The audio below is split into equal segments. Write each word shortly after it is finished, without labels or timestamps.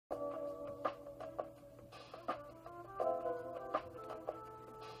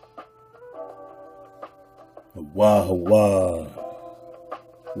Wah wah.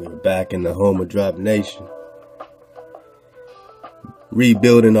 We're back in the home of Drop Nation.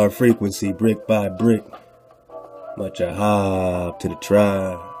 Rebuilding our frequency brick by brick. Much a hop to the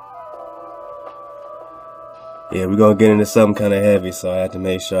tribe. Yeah, we're gonna get into something kind of heavy, so I had to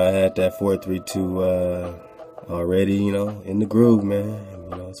make sure I had that 432 already, in the groove, man.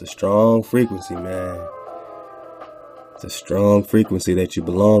 It's a strong frequency, man. It's a strong frequency that you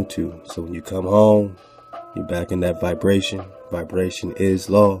belong to. So when you come home, you're back in that vibration. Vibration is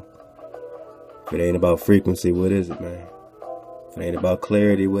law. If it ain't about frequency, what is it, man? If it ain't about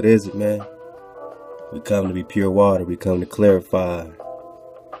clarity, what is it, man? We come to be pure water. We come to clarify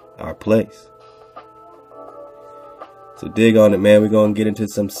our place. So dig on it, man. We're going to get into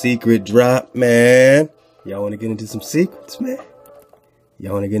some secret drop, man. Y'all want to get into some secrets, man?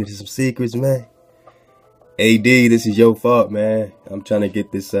 Y'all want to get into some secrets, man? AD, this is your fault, man. I'm trying to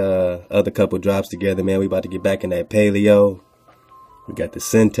get this other couple drops together, man. We about to get back in that paleo. We got the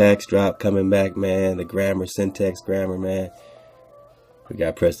syntax drop coming back, man. The grammar, syntax, grammar, man. We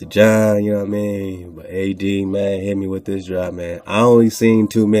got Prester John, you know what I mean? But AD, man, hit me with this drop, man. I only seen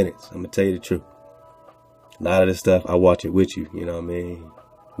 2 minutes. I'm going to tell you the truth. A lot of this stuff, I watch it with you, you know what I mean?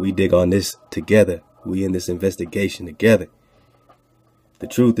 We dig on this together. We in this investigation together. The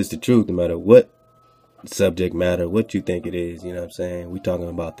truth is the truth, no matter what subject matter, what you think it is, you know what I'm saying? We talking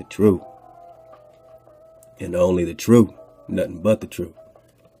about the truth. And only the truth. Nothing but the truth.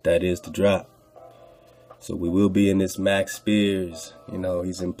 That is the drop. So we will be in this Max Spears.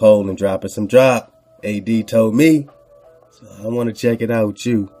 He's in Poland dropping some drop. AD told me. So I want to check it out with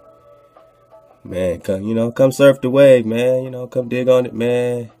you. Man, come surf the wave, man. Come dig on it,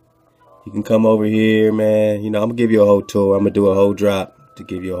 man. You can come over here, man. I'm going to give you a whole tour. I'm going to do a whole drop to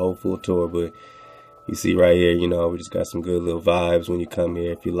give you a whole full tour. But you see right here, we just got some good little vibes when you come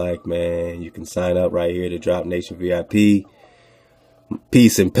here. If you like, man, you can sign up right here to Drop Nation VIP.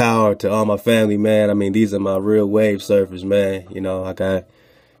 Peace and power to all my family, man. I mean, these are my real wave surfers, man. I got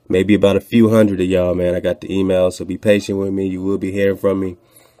maybe about a few hundred of y'all, man. I got the email, so be patient with me. You will be hearing from me.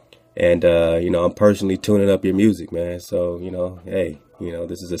 And, I'm personally tuning up your music, man. So, hey,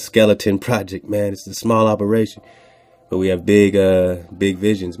 this is a skeleton project, man. It's a small operation. But we have big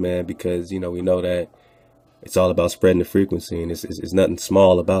visions, man, because, we know that it's all about spreading the frequency. And it's nothing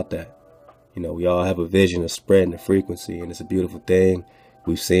small about that. We all have a vision of spreading the frequency, and it's a beautiful thing.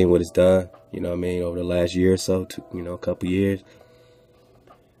 We've seen what it's done, over the last year or so, a couple years.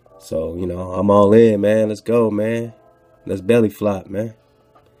 So, I'm all in, man. Let's go, man. Let's belly flop, man.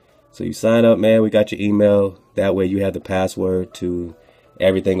 So you sign up, man. We got your email. That way you have the password to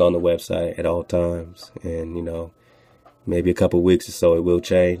everything on the website at all times. And, maybe a couple weeks or so it will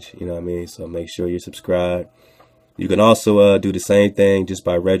change, So make sure you're subscribed. You can also do the same thing just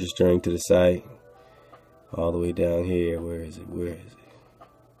by registering to the site. All the way down here. Where is it?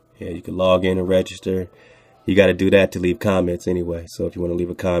 Yeah, you can log in and register. You got to do that to leave comments anyway. So if you want to leave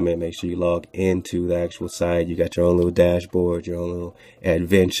a comment, make sure you log into the actual site. You got your own little dashboard, your own little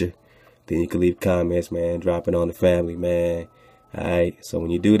adventure. Then you can leave comments, man. Drop it on the family, man. All right. So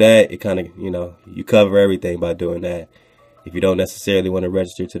when you do that, it kind of, you cover everything by doing that. If you don't necessarily want to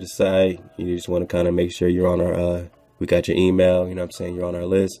register to the site, you just want to kind of make sure you're on our, we got your email, you're on our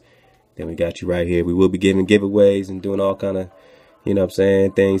list. Then we got you right here. We will be giving giveaways and doing all kind of,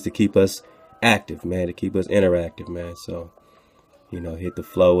 things to keep us active, man, to keep us interactive, man. So, hit the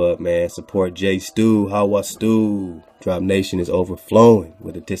flow up, man. Support J Stu, Hawa Stu. Drop Nation is overflowing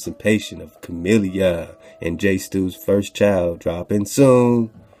with anticipation of Camellia and J Stu's first child dropping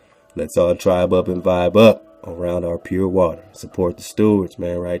soon. Let's all tribe up and vibe up around our pure water. Support the stewards,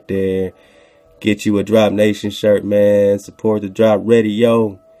 man, right there. Get you a Drop Nation shirt, man. Support the Drop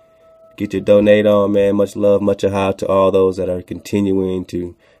Radio. Get your donate on, man. Much love, much a to all those that are continuing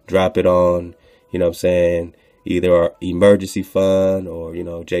to drop it on, either our emergency fund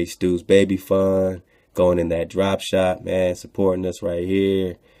or, J Stu's baby fund, going in that drop shop, man, supporting us right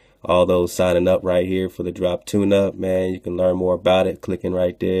here. All those signing up right here for the drop tune up, man. You can learn more about it clicking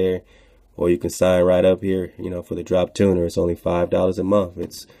right there. Or you can sign right up here, for the drop tuner. It's only $5 a month.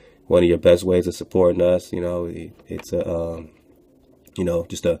 It's one of your best ways of supporting us. It's a,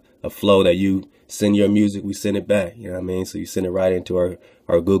 just a flow that you send your music, we send it back. So you send it right into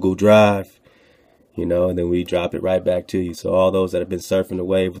our Google Drive, and then we drop it right back to you. So all those that have been surfing the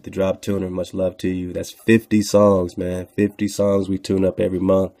wave with the drop tuner, much love to you. That's 50 songs, man. 50 songs we tune up every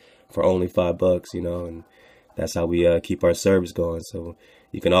month for only $5, and that's how we keep our service going. So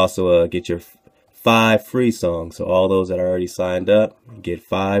you can also get your 5 free songs. So all those that are already signed up get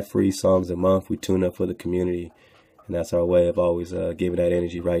 5 free songs a month. We tune up for the community. And that's our way of always giving that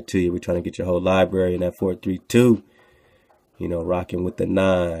energy right to you. We're trying to get your whole library in that 432. You know, rocking with the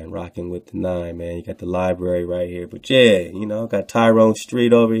 9, man. You got the library right here. But yeah, you know, got Tyrone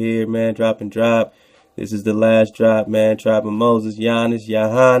Street over here, man, dropping drop. This is the last drop, man. Tribe of Moses,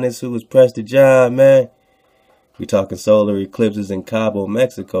 Johannes, who was Prester John, man. We talking solar eclipses in Cabo,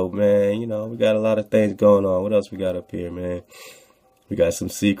 Mexico, man. You know, we got a lot of things going on. What else we got up here, man? We got some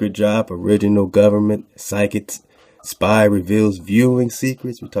secret drop, original government, psychic spy reveals viewing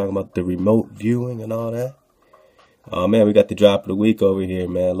secrets. We're talking about the remote viewing and all that. Oh, man, we got the drop of the week over here,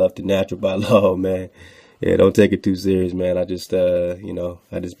 man. Love to natural by law, man. Yeah, don't take it too serious, man. I just, you know,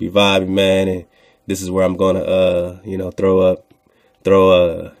 I just be vibing, man. And this is where I'm going to, you know, throw, you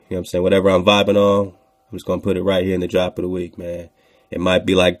know what I'm saying, whatever I'm vibing on, I'm just going to put it right here in the drop of the week, man. It might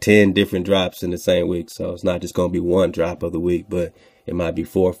be like 10 different drops in the same week. So it's not just going to be one drop of the week, but it might be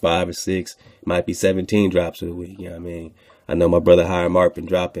 4, 5, or 6. It might be 17 drops of the week. You know what I mean? I know my brother Hiram Mark been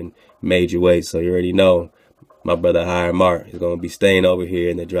dropping major weight, so you already know. My brother Hiram Mark is going to be staying over here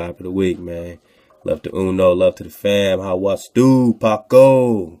in the drop of the week, man. Love to Uno, love to the fam. How was Stu,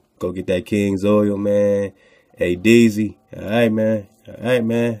 Paco? Go get that King's oil, man. Hey, Deezy. All right, man. All right,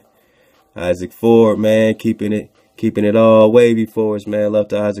 man. Isaac Ford, man. Keeping it all wavy for us, man. Love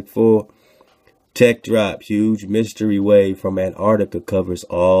to Isaac Ford. Tech drop. Huge mystery wave from Antarctica covers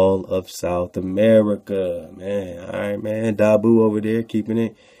all of South America, man. All right, man. Dabu over there keeping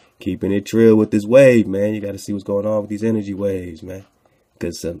it trill with this wave, man. You got to see what's going on with these energy waves, man.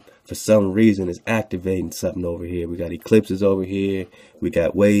 Because for some reason, it's activating something over here. We got eclipses over here. We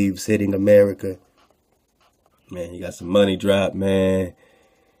got waves hitting America. Man, you got some money drop, man.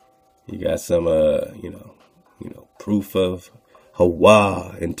 You got some, you know, proof of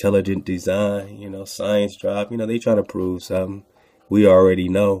Hawa, intelligent design, you know, science drop. You know, they trying to prove something. We already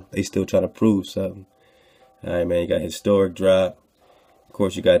know. They still trying to prove something. All right, man, you got historic drop. Of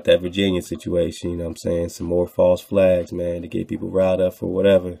course, you got that Virginia situation, you know what I'm saying? Some more false flags, man, to get people riled up for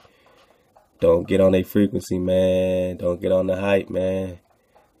whatever. Don't get on their frequency, man. Don't get on the hype, man.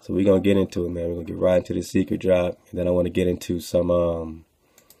 So we're going to get into it, man. We're going to get right into the secret drop. And then I want to get into some of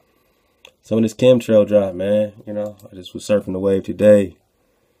this chemtrail drop, man. You know, I just was surfing the wave today.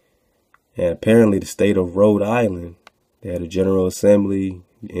 And apparently the state of Rhode Island, they had a General Assembly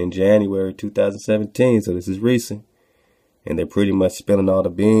in January 2017. So this is recent. And they're pretty much spilling all the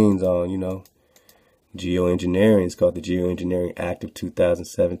beans on, you know, geoengineering. It's called the Geoengineering Act of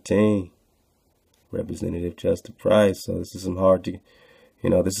 2017. Representative Justin Price. So this is some hard to, you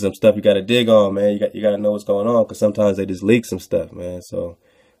know, this is some stuff you got to dig on, man. You got to know what's going on, because sometimes they just leak some stuff, man. So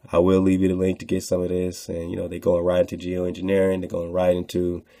I will leave you the link to get some of this. And, you know, they're going right into geoengineering. They're going right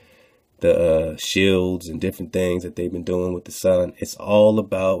into the shields and different things that they've been doing with the sun. It's all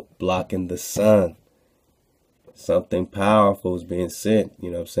about blocking the sun. Something powerful is being sent, you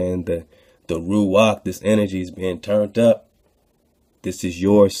know what I'm saying? The Ruach, this energy is being turned up. This is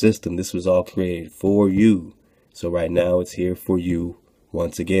your system. This was all created for you. So right now it's here for you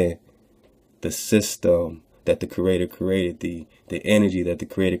once again. The system that the Creator created, the energy that the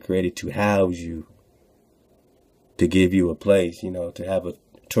Creator created to house you, to give you a place, you know, to have a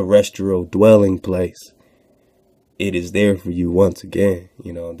terrestrial dwelling place. It is there for you once again.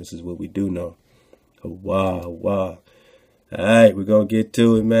 You know, this is what we do know. Wow. All right, we're going to get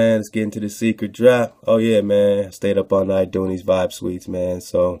to it, man. Let's get into the secret drop. Oh, yeah, man. I stayed up all night doing these vibe suites, man.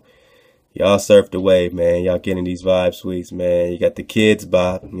 So y'all surf the wave, man. Y'all getting these vibe suites, man. You got the kids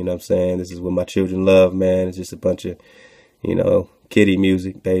bop, you know what I'm saying? This is what my children love, man. It's just a bunch of, you know, kiddie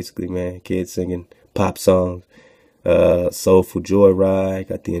music, basically, man. Kids singing pop songs. Soulful Joyride,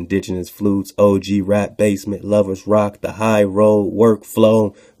 got the indigenous flutes, OG rap basement, lovers rock, the high road,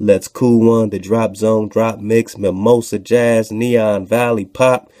 workflow, let's cool one, the drop zone, drop mix, mimosa jazz, neon valley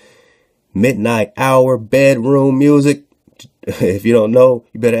pop, midnight hour, bedroom music. If you don't know,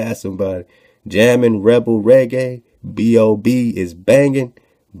 you better ask somebody. Jammin' rebel reggae, B.O.B. is banging,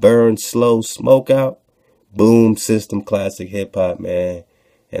 burn slow smoke out, boom system classic hip hop, man.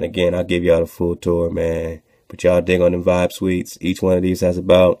 And again, I'll give y'all the full tour, man. But y'all dig on them vibe suites. Each one of these has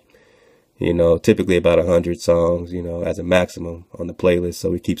about, you know, typically about 100 songs, you know, as a maximum on the playlist.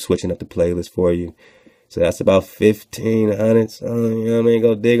 So we keep switching up the playlist for you. So that's about 1,500 songs, you know what I mean?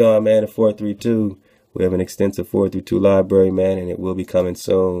 Go dig on, man, the 432. We have an extensive 432 library, man, and it will be coming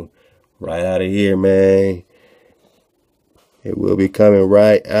soon. Right out of here, man. It will be coming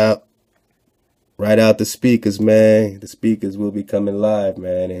right out the speakers, man. The speakers will be coming live,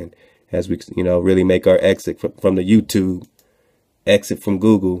 man, and as we, you know, really make our exit from the YouTube, exit from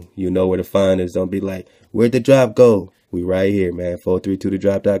Google, you know where to find us. Don't be like, where'd the drop go? We right here, man.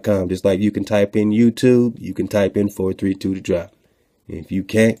 432thedrop.com. Just like you can type in YouTube, you can type in 432thedrop. And if you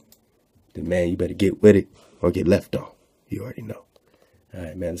can't, then man, you better get with it or get left off. You already know. All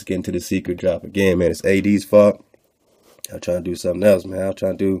right, man. Let's get into the secret drop again, man. It's AD's fault. I'm trying to do something else, man. I'm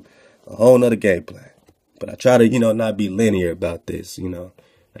trying to do a whole nother game plan. But I try to, not be linear about this,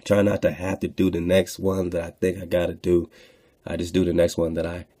 I try not to have to do the next one that I think I got to do. I just do the next one that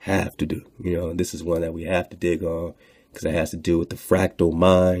I have to do. This is one that we have to dig on because it has to do with the fractal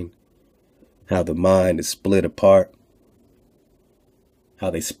mind, how the mind is split apart, how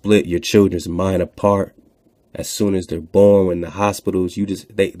they split your children's mind apart as soon as they're born. In the hospitals,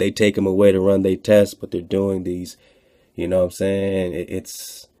 they take them away to run their tests, but they're doing these, you know what I'm saying?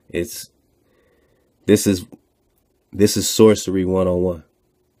 This is sorcery 101.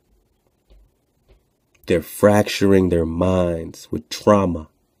 They're fracturing their minds with trauma.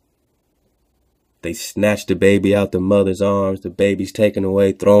 They snatch the baby out the mother's arms. The baby's taken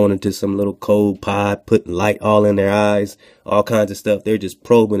away, thrown into some little cold pod, putting light all in their eyes, all kinds of stuff. They're just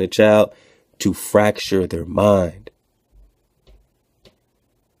probing a child to fracture their mind.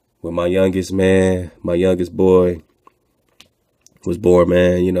 When my youngest boy was born,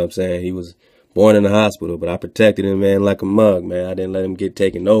 man, you know what I'm saying? He was born in the hospital, but I protected him, man, like a mug, man. I didn't let him get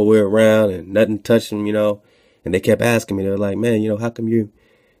taken nowhere around and nothing touched him, And they kept asking me, they were like, man, how come you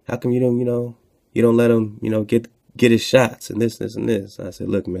don't, you don't let him, get his shots and this and this. I said,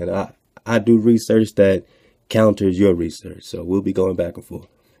 look, man, I do research that counters your research. So we'll be going back and forth.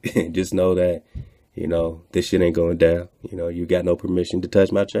 Just know that, this shit ain't going down. You got no permission to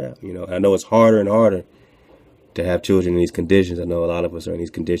touch my child. I know it's harder and harder to have children in these conditions. I know a lot of us are in these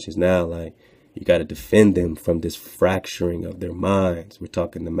conditions now. Like, you got to defend them from this fracturing of their minds. We're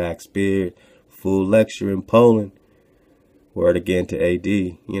talking to Max Beard, full lecture in Poland. Word again to AD.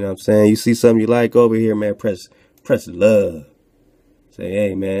 You know what I'm saying? You see something you like over here, man, press love. Say,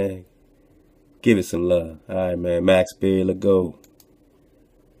 hey, man, give it some love. All right, man, Max Beard, let's go.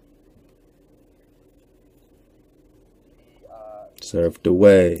 Surf the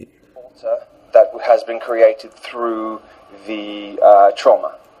wave. That has been created through the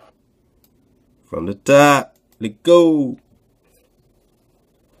trauma. From the top, let's go.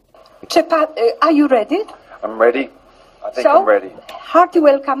 Are you ready? I'm ready. I think I'm ready. Hearty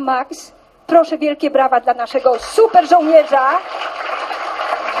welcome, Max. Proszę wielkie brawa dla naszego super żołnierza.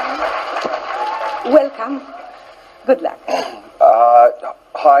 Welcome. Good luck.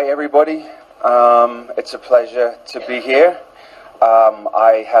 Hi, everybody. It's a pleasure to be here.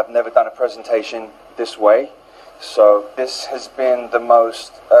 I have never done a presentation this way, so this has been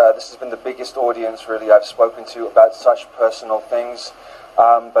the biggest audience really I've spoken to about such personal things,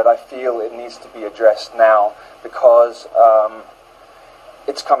 but I feel it needs to be addressed now because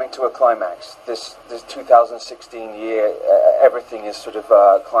it's coming to a climax. This 2016 year, everything is sort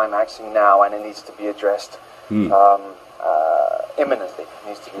of climaxing now, and it needs to be addressed imminently. It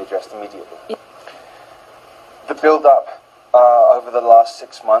needs to be addressed immediately. The build-up over the last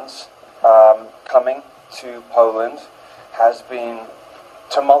 6 months coming to Poland has been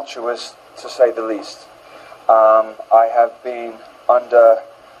tumultuous, to say the least. I have been under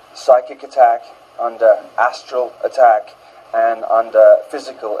psychic attack, under astral attack, and under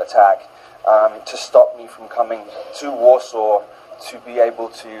physical attack to stop me from coming to Warsaw to be able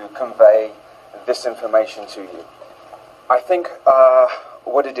to convey this information to you. I think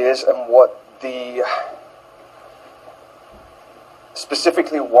what it is and what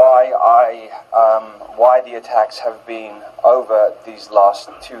specifically why the attacks have been over these last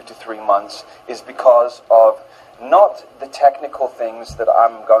 2 to 3 months is because of not the technical things that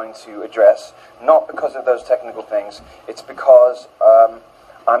I'm going to address, not because of those technical things. It's because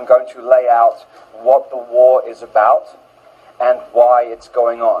I'm going to lay out what the war is about and why it's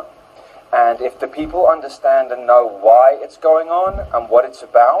going on. And if the people understand and know why it's going on and what it's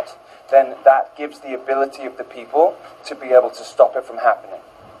about, then that gives the ability of the people to be able to stop it from happening.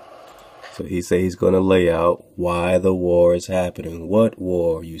 So he says he's going to lay out why the war is happening. What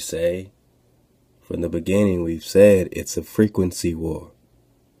war, you say? From the beginning, we've said it's a frequency war.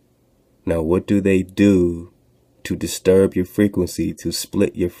 Now, what do they do to disturb your frequency, to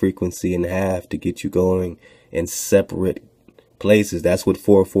split your frequency in half, to get you going in separate places? That's what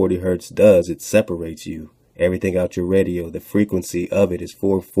 440 hertz does. It separates you. Everything out your radio, the frequency of it is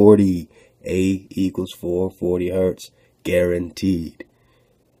 440. A equals 440 hertz, guaranteed.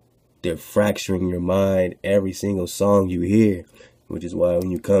 They're fracturing your mind every single song you hear, which is why when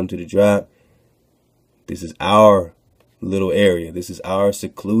you come to the drop, this is our little area. This is our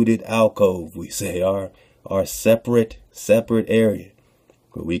secluded alcove, we say, our separate area.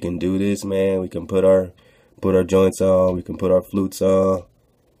 But we can do this, man. We can put put our joints on. We can put our flutes on.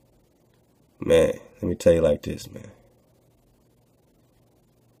 Man, let me tell you like this, man.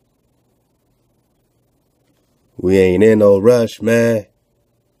 We ain't in no rush, man.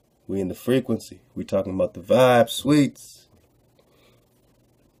 We in the frequency. We talking about the vibe suites.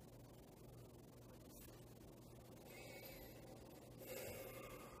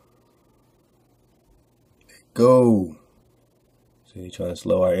 Go. So you trying to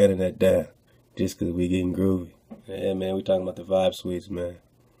slow our internet down just because we getting groovy. Yeah, man, we talking about the vibe suites, man.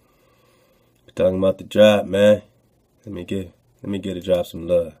 We talking about the drop, man. Let me get a drop some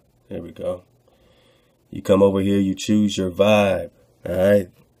love. There we go. You come over here, you choose your vibe. Alright?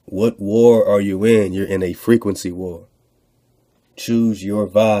 What war are you in? You're in a frequency war. Choose your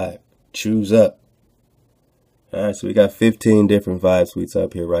vibe. Choose up. Alright, so we got 15 different vibe suites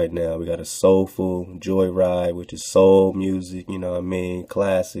up here right now. We got a soulful joyride, which is soul music, you know what I mean?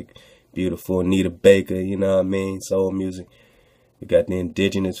 Classic, beautiful Anita Baker, you know what I mean? Soul music. We got the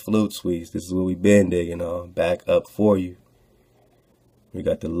indigenous flute suites. This is what we've been digging on. Back up for you. We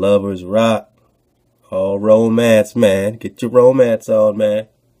got the lovers rock. All romance, man. Get your romance on, man.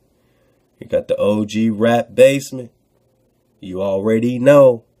 We got the OG rap basement. You already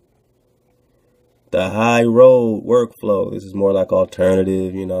know. The high road workflow. This is more like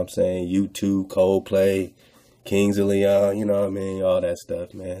alternative, you know what I'm saying? YouTube, Coldplay, Kings of Leon, you know what I mean? All that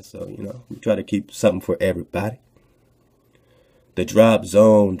stuff, man. So, you know, we try to keep something for everybody. The drop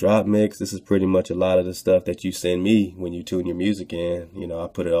zone, drop mix, this is pretty much a lot of the stuff that you send me when you tune your music in. You know, I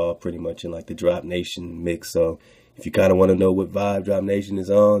put it all pretty much in like the Drop Nation mix. So if you kind of want to know what vibe Drop Nation is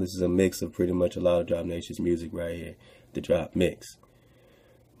on, this is a mix of pretty much a lot of Drop Nation's music right here. The drop mix.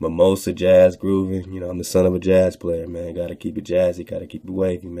 Mimosa jazz grooving. You know, I'm the son of a jazz player, man. Got to keep it jazzy, got to keep it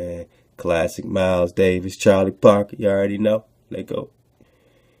wavy, man. Classic Miles Davis, Charlie Parker, you already know. Let go.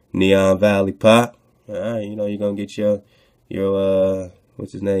 Neon Valley Pop. All right, you know, you're going to get your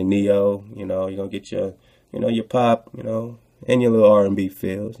what's his name, Neo, you know, you're gonna get your, you know, your pop, you know, and your little R&B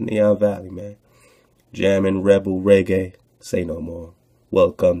feels. Neon Valley, man. Jammin' rebel reggae, say no more.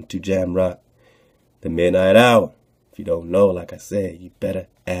 Welcome to Jam Rock, the midnight hour. If you don't know, like I said, you better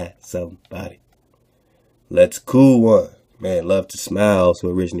ask somebody. Let's Cool One, man. Love to Smiles, who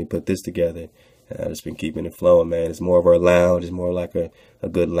originally put this together. I've just been keeping it flowing, man. It's more of our lounge. It's more like a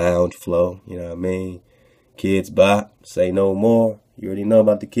good lounge flow, you know what I mean? Kids Bop, say no more. You already know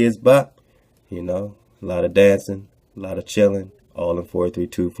about the Kids Bop. You know, a lot of dancing, a lot of chilling, all in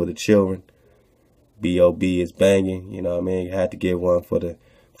 432 for the children. B.O.B. is banging, you know what I mean? Had to give one for the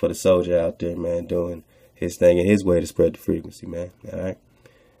soldier out there, man, doing his thing in his way to spread the frequency, man. All right.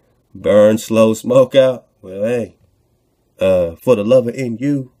 Burn Slow Smoke Out. Well, hey, for the lover in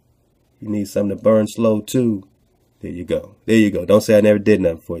you, you need something to burn slow too. There you go. There you go. Don't say I never did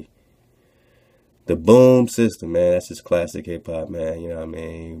nothing for you. The Boom System, man, that's just classic hip-hop, man, you know what I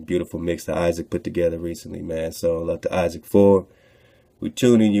mean? Beautiful mix that Isaac put together recently, man, so love to Isaac for. We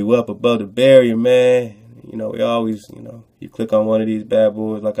tuning you up above the barrier, man. You know, we always, you know, you click on one of these bad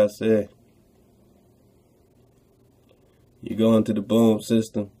boys, like I said. You go into the Boom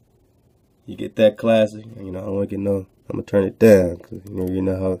System, you get that classic, and, you know, I don't want to get no, I'm going to turn it down, because, you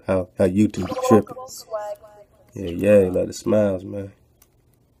know how YouTube is tripping. Yeah, love the smiles, man.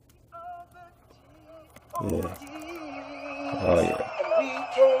 Yeah. Oh, yeah.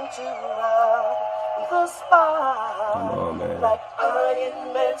 Come on, man.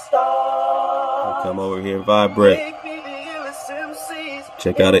 Come over here and vibrate.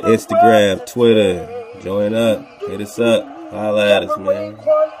 Check out our Instagram, Twitter. Join up. Hit us up. Holla at us, man.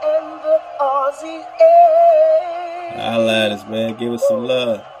 Holla at us, man. Give us some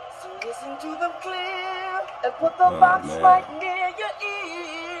love. Oh, man.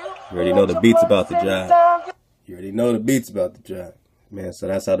 You already know the beats about the drive. You already know the beats about the drive. Man, so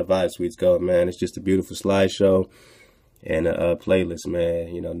that's how the vibe suites go, man. It's just a beautiful slideshow and a playlist,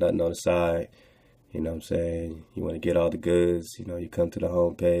 man. You know, nothing on the side. You know what I'm saying? You want to get all the goods. You know, you come to the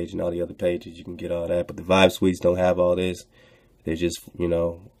home page and all the other pages, you can get all that. But the vibe suites don't have all this. They're just, you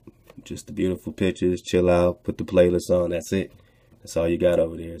know, just the beautiful pictures, chill out, put the playlist on. That's it. That's all you got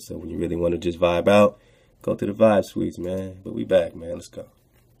over there. So when you really want to just vibe out, go to the vibe suites, man. But we back, man. Let's go.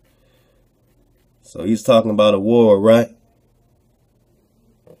 So he's talking about a war, right?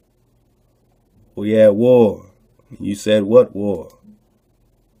 We at war. You said what war?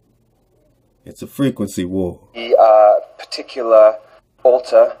 It's a frequency war. The particular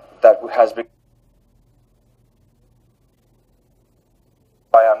altar that has been...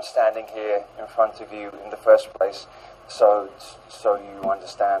 I am standing here in front of you in the first place, so you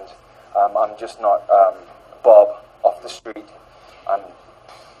understand. I'm just not Bob off the street.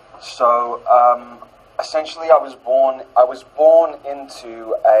 essentially, I was born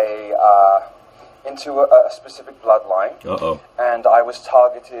into a specific bloodline, and I was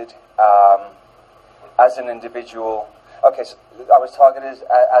targeted as an individual. Okay, so I was targeted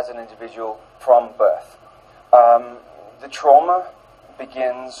as an individual from birth. The trauma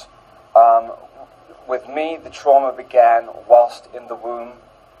begins with me. The trauma began whilst in the womb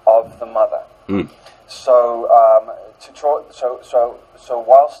of the mother. So, so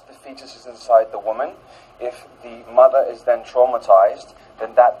whilst the fetus is inside the woman, if the mother is then traumatized,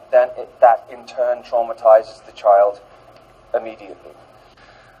 then that in turn traumatizes the child immediately.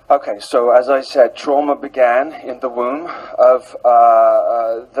 Okay, so as I said, trauma began in the womb of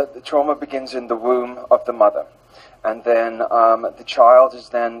the trauma begins in the womb of the mother, and then the child is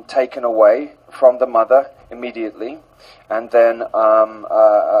then taken away from the mother immediately, and then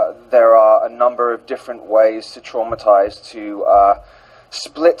there are a number of different ways to traumatize, to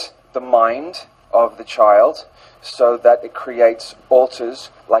split the mind of the child so that it creates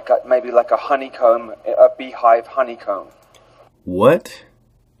altars, like maybe like a honeycomb, a beehive honeycomb. What?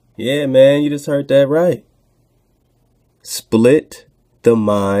 Yeah, man, you just heard that right. Split the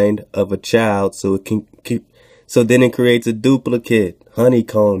mind of a child so it can keep, so then it creates a duplicate,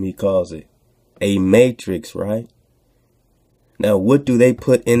 honeycomb he calls it, a matrix, right? Now, what do they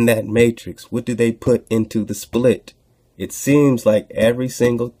put in that matrix? What do they put into the split? It seems like every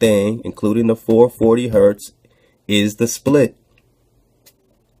single thing, including the 440 hertz, is the split.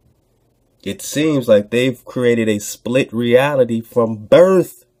 It seems like they've created a split reality from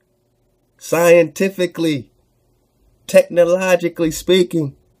birth. Scientifically, technologically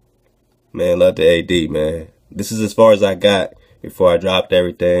speaking. Man, love to AD, man. This is as far as I got before I dropped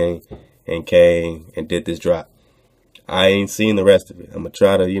everything and came and did this drop. I ain't seen the rest of it. I'm going to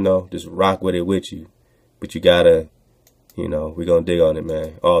try to, just rock with it with you. But you got to, we're going to dig on it,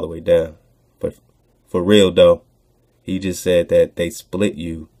 man, all the way down. But for real, though, he just said that they split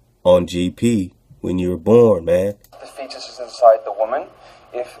you on GP when you were born, man. The fetus is inside the woman.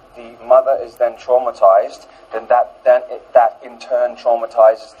 If the mother is then traumatized, then that in turn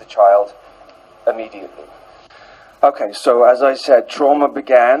traumatizes the child immediately. Okay, so as I said, trauma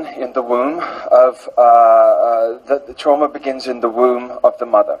began in the womb of the trauma begins in the womb of the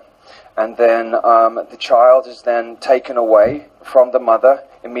mother, and then the child is then taken away from the mother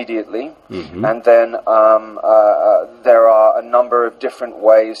immediately, and then there are a number of different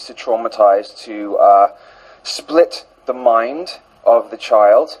ways to traumatize, to split the mind of the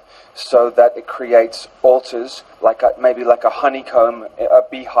child so that it creates altars, like maybe like a honeycomb, a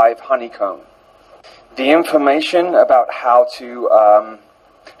beehive honeycomb. The information about how to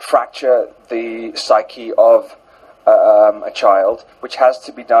fracture the psyche of a child, which has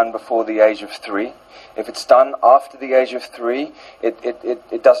to be done before the age of 3. If it's done after the age of 3,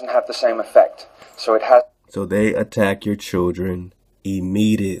 it doesn't have the same effect. So it has. So they attack your children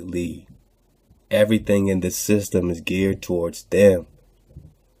immediately. Everything in the system is geared towards them.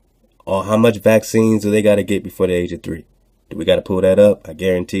 Or how much vaccines do they got to get before the age of 3? Do we got to pull that up? I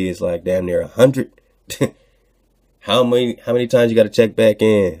guarantee it's like damn near 100. How many times you got to check back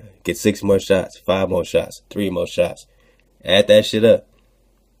in? Get 6 more shots, 5 more shots, 3 more shots. Add that shit up.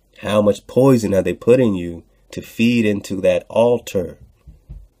 How much poison are they putting you to feed into that altar?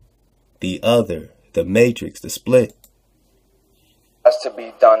 The other, the matrix, the split. Has to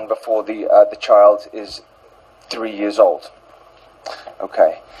be done before the child is 3 years old.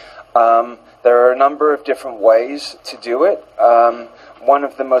 Okay. There are a number of different ways to do it. One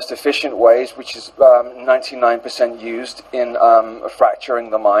of the most efficient ways, which is 99% used in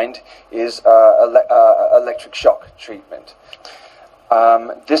fracturing the mind, is electric shock treatment.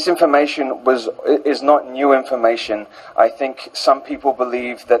 This information is not new information. I think some people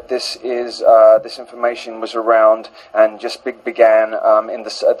believe that this information was around and just began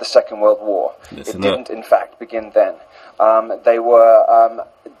at the Second World War. It didn't, in fact, begin then. They were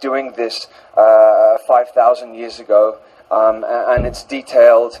doing this 5,000 years ago, and it's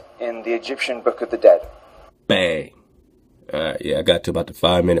detailed in the Egyptian Book of the Dead. Bang. All right, yeah, I got to about the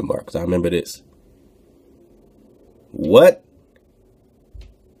 5-minute mark, because I remember this. What?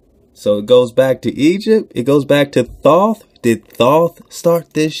 So it goes back to Egypt? It goes back to Thoth? Did Thoth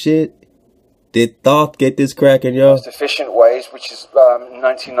start this shit? Did Thoth get this cracking, y'all? Most efficient ways, which is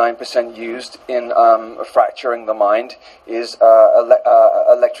 99% used in fracturing the mind, is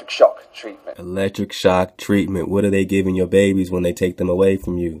electric shock treatment. Electric shock treatment. What are they giving your babies when they take them away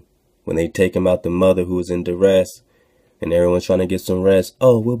from you? When they take them out the mother who is in duress and everyone's trying to get some rest?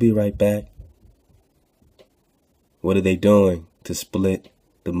 Oh, we'll be right back. What are they doing to split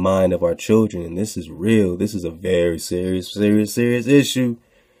the mind of our children? And this is real. This is a very serious issue.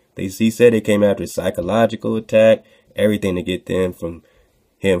 He said they came after psychological attack, everything to get them from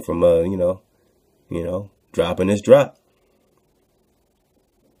dropping this drop.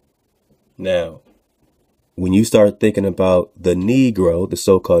 Now, when you start thinking about the Negro, the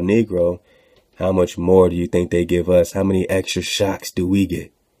so-called Negro, how much more do you think they give us? How many extra shocks do we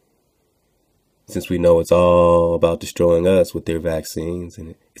get? Since we know it's all about destroying us with their vaccines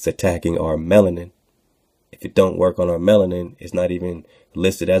and it's attacking our melanin. If it don't work on our melanin, it's not even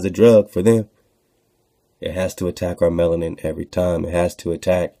listed as a drug for them. It has to attack our melanin every time. It has to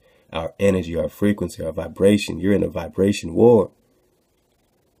attack our energy, our frequency, our vibration. You're in a vibration war.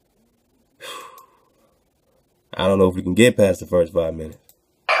 I don't know if we can get past the first 5 minutes.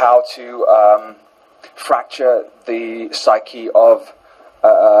 How to fracture the psyche of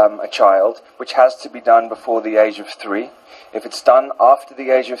a child, which has to be done before the age of 3. If it's done after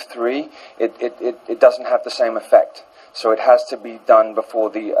the age of 3, it doesn't have the same effect. So it has to be done before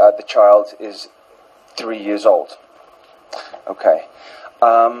the child is 3 years old. Okay.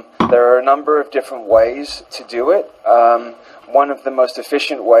 There are a number of different ways to do it. One of the most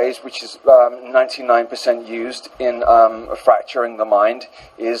efficient ways, which is 99% used in fracturing the mind,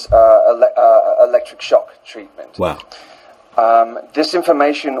 is electric shock treatment. Wow. This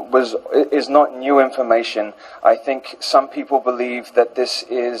information is not new information. I think some people believe that this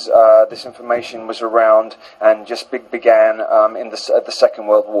information was around and just began in the Second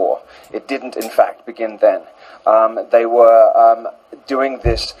World War. It didn't, in fact, begin then. They were doing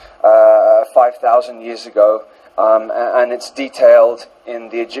this 5,000 years ago, and it's detailed in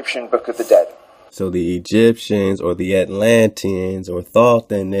the Egyptian Book of the Dead. So the Egyptians or the Atlanteans or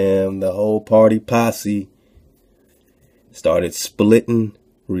Thoth and them, the whole party posse, started splitting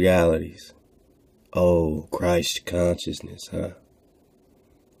realities. Oh, Christ consciousness, huh?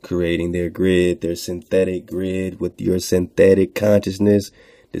 Creating their grid, their synthetic grid with your synthetic consciousness.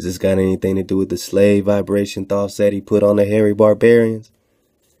 Does this got anything to do with the slave vibration Thoth said he put on the hairy barbarians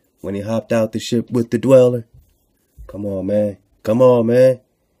when he hopped out the ship with the dweller? Come on, man. Come on, man.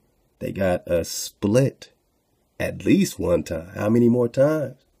 They got a split at least one time. How many more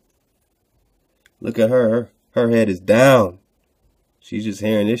times? Look at her. Her head is down. She's just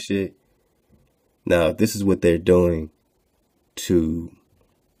hearing this shit. Now, this is what they're doing to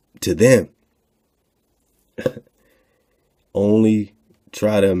them. Only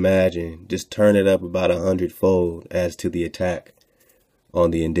try to imagine, just turn it up about 100-fold as to the attack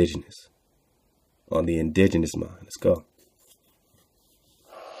on the indigenous mind. Let's go.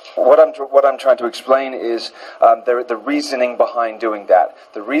 What I'm trying to explain is the reasoning behind doing that.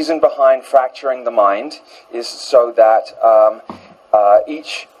 The reason behind fracturing the mind is so that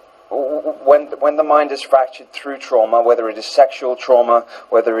when the mind is fractured through trauma, whether it is sexual trauma,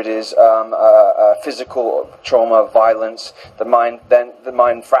 whether it is physical trauma, violence, the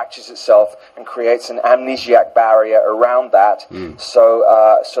mind fractures itself and creates an amnesiac barrier around that, so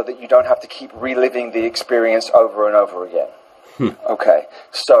that you don't have to keep reliving the experience over and over again. Okay,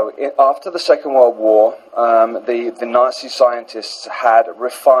 so after the Second World War, the Nazi scientists had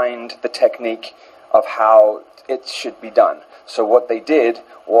refined the technique of how it should be done. So what they did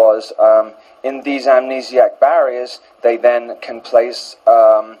was, in these amnesiac barriers, they then can place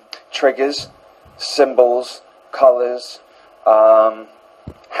triggers, symbols, colors,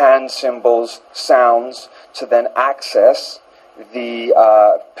 hand symbols, sounds, to then access the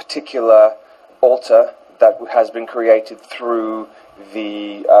particular altar that has been created through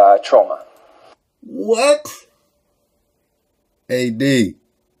the trauma. What? AD,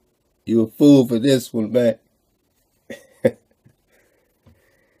 you a fool for this one, man.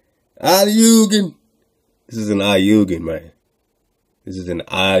 Ayugan. This is an Ayugan, man. This is an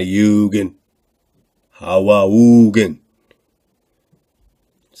Ayugan. Hawaugan.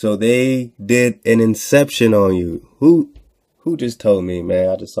 So they did an inception on you. Who just told me, man?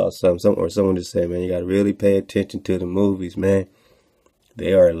 I just saw someone just said, man, you gotta really pay attention to the movies, man.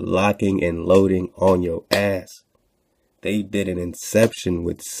 They are locking and loading on your ass. They did an inception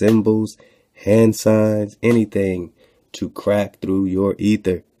with symbols, hand signs, anything to crack through your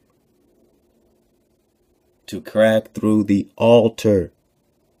ether. To crack through the altar.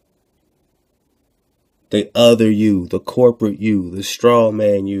 The other you, the corporate you, the straw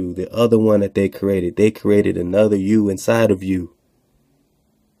man you, the other one that they created another you inside of you.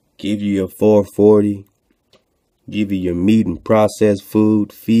 Give you your 440, give you your meat and processed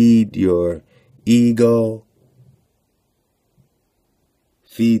food, feed your ego,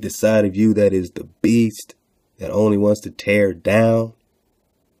 feed the side of you that is the beast, that only wants to tear down.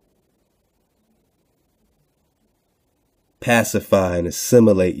 Pacify and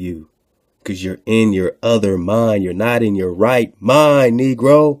assimilate you Because you're in your other mind. You're not in your right mind,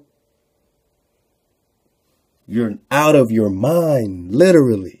 Negro. You're out of your mind,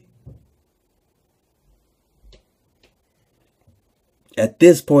 literally. At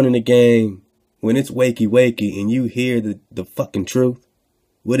this point in the game, when it's wakey and you hear the fucking truth,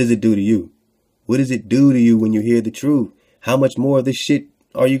 what does it do to you? What does it do to you when you hear the truth? How much more of this shit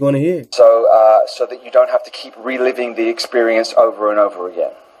are you going to hear? So that you don't have to keep reliving the experience over and over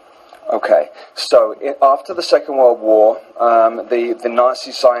again. Okay, so after the Second World War, the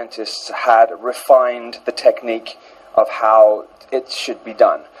Nazi scientists had refined the technique of how it should be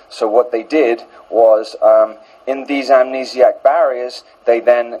done. So what they did was, in these amnesiac barriers, they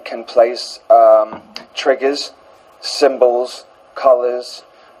then can place triggers, symbols, colors,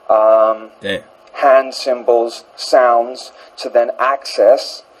 hand symbols, sounds, to then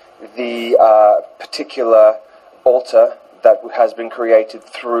access the particular altar that has been created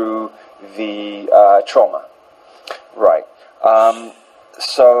through the trauma. Right.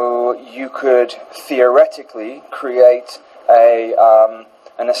 So you could theoretically create an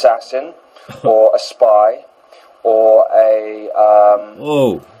assassin or a spy or a...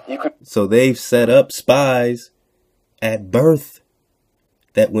 Whoa. You could... So they've set up spies at birth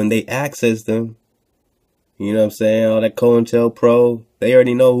that when they access them, you know what I'm saying, all that COINTELPRO, they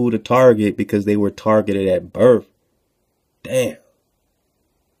already know who to target because they were targeted at birth. Damn.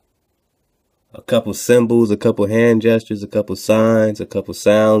 A couple symbols, a couple hand gestures, a couple signs, a couple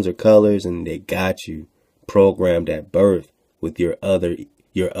sounds or colors, and they got you programmed at birth with your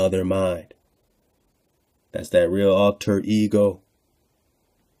other mind. That's that real alter ego.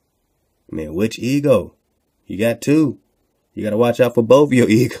 Man, which ego? You got two. You got to watch out for both of your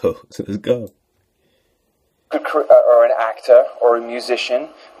egos. Let's go. Or an actor or a musician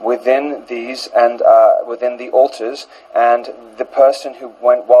within these and within the altars, and the person who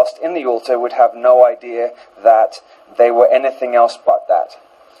went whilst in the altar would have no idea that they were anything else but that.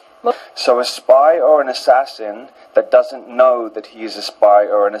 So a spy or an assassin that doesn't know that he is a spy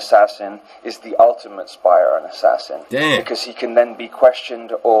or an assassin is the ultimate spy or an assassin. Damn. Because he can then be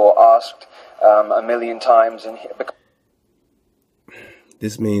questioned or asked a million times, and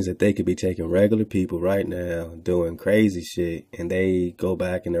this means that they could be taking regular people right now doing crazy shit, and they go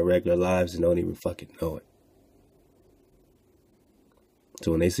back in their regular lives and don't even fucking know it.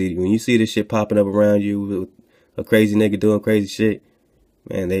 So when you see this shit popping up around you with a crazy nigga doing crazy shit,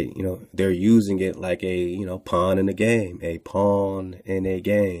 man, they're using it like a, pawn in a game. A pawn in a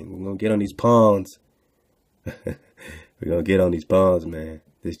game. We're gonna get on these pawns. We're gonna get on these pawns, man.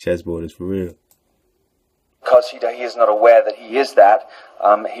 This chessboard is for real. Because he is not aware that he is that,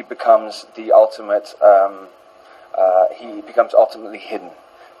 he becomes the ultimate. He becomes ultimately hidden.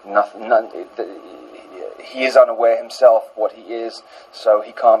 He is unaware himself what he is, so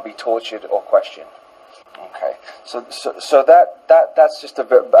he can't be tortured or questioned. Okay, so that's just a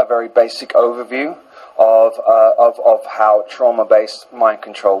very basic overview of how trauma-based mind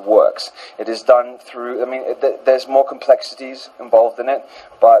control works. It is done through, there's more complexities involved in it,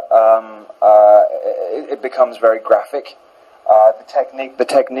 but it becomes very graphic. The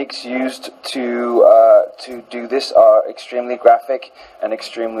techniques used to do this are extremely graphic and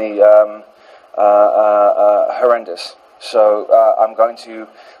extremely horrendous. So I'm going to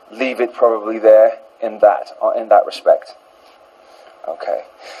leave it probably there in that respect. Okay.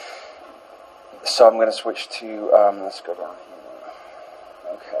 So I'm going to switch to, let's go down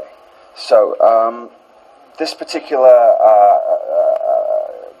here. Okay. So, this particular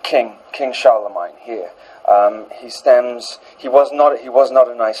King Charlemagne here, he was not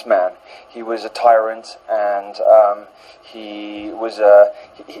a nice man. He was a tyrant, and he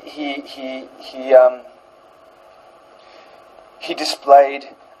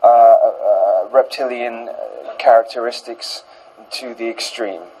displayed reptilian characteristics to the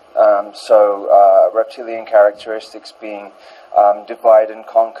extreme. Reptilian characteristics being divide and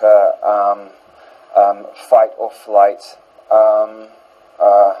conquer, fight or flight.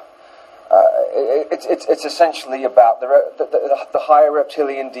 It's essentially about the higher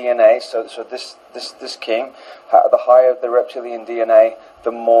reptilian DNA. So this king, the higher the reptilian DNA,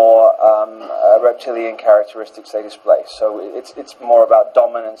 the more reptilian characteristics they display. So it's more about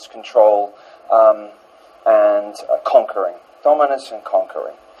dominance, control, and conquering. Dominance and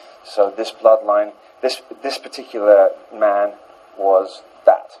conquering. So this bloodline, this particular man was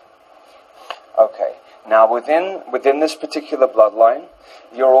that. Okay. Now within this particular bloodline,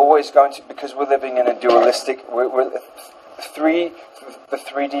 you're always going to, because we're living in a dualistic, the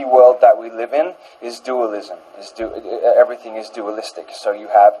 3D world that we live in is dualism. Everything is dualistic. So you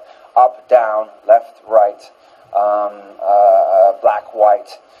have up, down, left, right, black,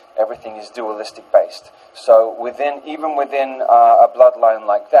 white. Everything is dualistic based. So even within a bloodline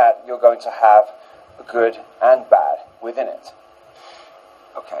like that, you're going to have good and bad within it.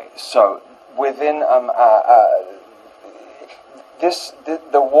 Okay, so within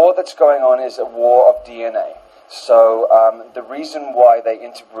the war that's going on is a war of DNA. So the reason why they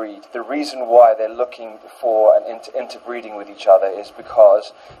interbreed, the reason why they're looking for an interbreeding with each other is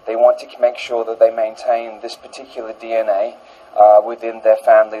because they want to make sure that they maintain this particular DNA within their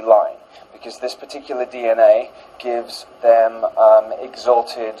family line. Because this particular DNA gives them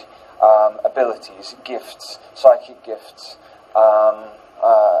exalted abilities, gifts, psychic gifts.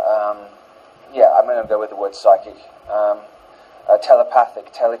 Yeah, I'm going to go with the word psychic.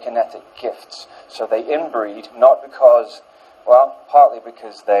 Telepathic, telekinetic gifts. So they inbreed, not because, well, partly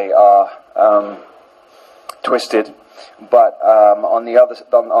because they are twisted, but on the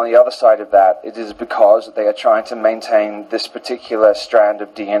other side of that, it is because they are trying to maintain this particular strand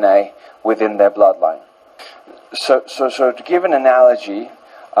of DNA within their bloodline. So to give an analogy,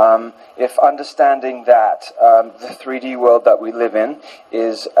 if understanding that the 3D world that we live in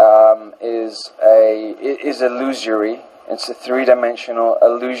is illusory. It's a three-dimensional,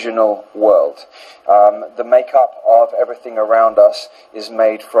 illusional world. The makeup of everything around us is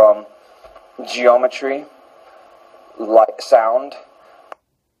made from geometry, sound,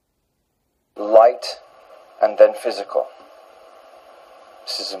 light, and then physical.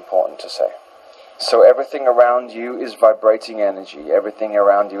 This is important to say. So everything around you is vibrating energy. Everything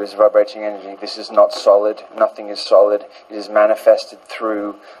around you is vibrating energy. This is not solid. Nothing is solid. It is manifested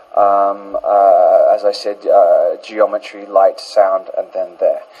through, as I said, geometry, light, sound, and then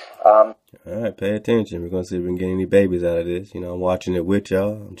there. All right, pay attention. We're going to see if we can get any babies out of this. You know, I'm watching it with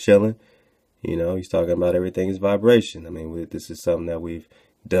y'all. I'm chilling. You know, he's talking about everything is vibration. I mean, this is something that we've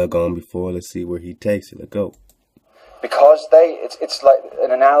dug on before. Let's see where he takes it. Let's go. Because it's like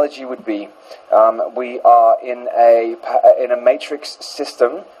an analogy would be, we are in a matrix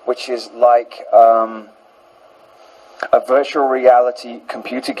system, which is like a virtual reality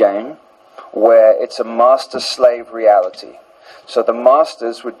computer game, where it's a master-slave reality. So the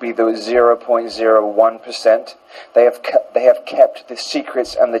masters would be the 0.01%. They have kept the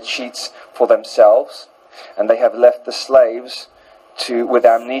secrets and the cheats for themselves, and they have left the slaves with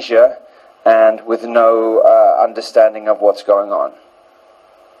amnesia and with no understanding of what's going on.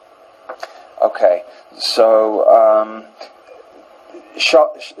 Okay, so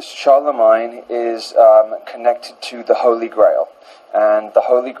Charlemagne is connected to the Holy Grail, and the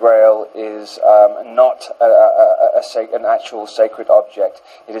Holy Grail is not an actual sacred object.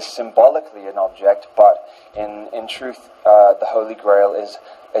 It is symbolically an object, but in truth, the Holy Grail is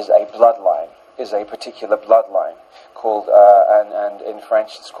a bloodline, is a particular bloodline called, and in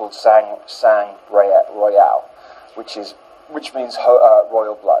French it's called sang royal, which means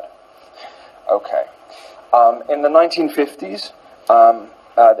royal blood. Okay. In the 1950s,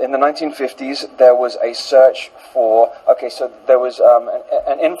 there was a search for. Okay, so there was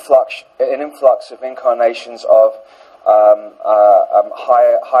an influx of incarnations of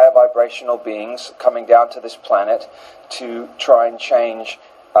higher vibrational beings coming down to this planet to try and change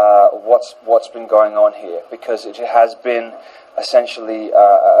what's been going on here, because it has been essentially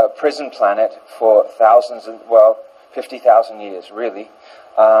a prison planet for 50,000 years, really.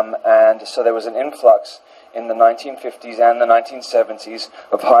 And so there was an influx in the 1950s and the 1970s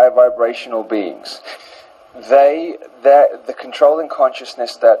of higher vibrational beings. The controlling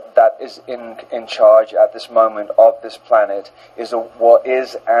consciousness that is in charge at this moment of this planet is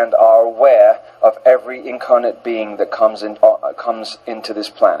and are aware of every incarnate being that comes into this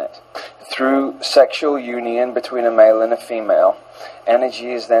planet. Through sexual union between a male and a female,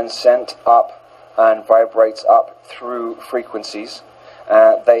 energy is then sent up and vibrates up through frequencies.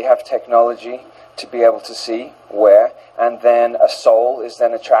 They have technology to be able to see where, and then a soul is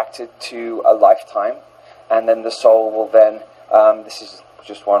then attracted to a lifetime, and then the soul will then, this is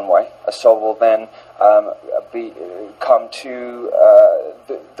just one way, a soul will then come to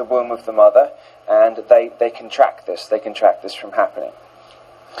the womb of the mother, and they can track this from happening.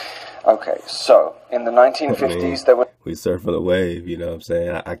 Okay, so in the 1950s there were... We surfing a wave, you know what I'm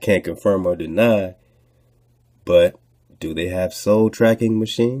saying? I can't confirm or deny, but do they have soul tracking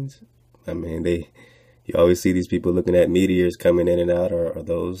machines? I mean, you always see these people looking at meteors coming in and out, or are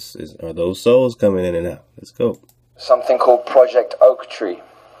those souls coming in and out? Let's go. Something called Project Oak Tree.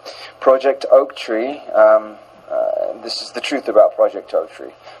 Project Oak Tree, this is the truth about Project Oak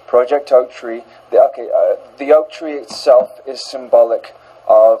Tree. Project Oak Tree, the oak tree itself is symbolic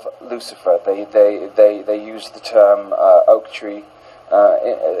of Lucifer. They use the term oak tree.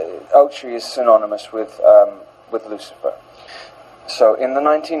 Oak tree is synonymous with with Lucifer. So in the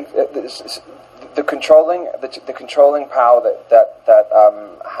the controlling power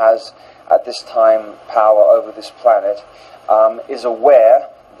that has at this time power over this planet is aware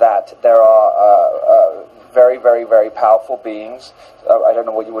that there are very, very, very powerful beings. I don't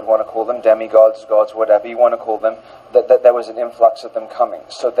know what you would want to call them, demigods, gods, whatever you want to call them. That there was an influx of them coming.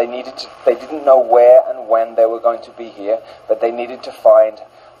 So they didn't know where and when they were going to be here, but they needed to find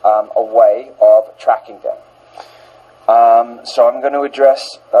a way of tracking them. So I'm going to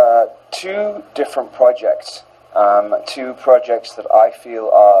address two different projects, two projects that I feel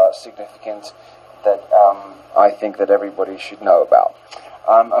are significant, that I think that everybody should know about.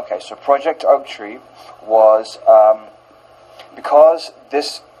 Okay, so Project Oak Tree was because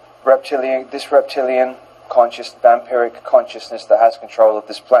this reptilian vampiric consciousness that has control of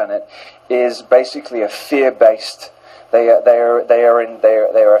this planet is basically a fear-based. They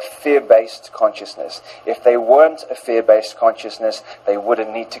are a fear-based consciousness. If they weren't a fear-based consciousness, they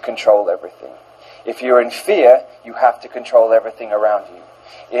wouldn't need to control everything. If you're in fear, you have to control everything around you.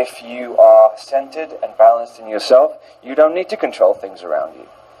 If you are centered and balanced in yourself, you don't need to control things around you.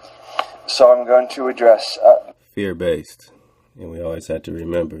 So I'm going to address fear-based, and we always have to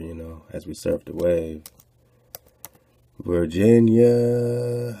remember, you know, as we surf the wave.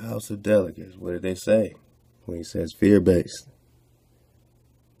 Virginia House of Delegates. What did they say when he says fear-based?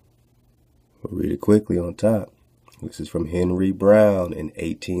 We'll read it quickly on top. This is from Henry Brown in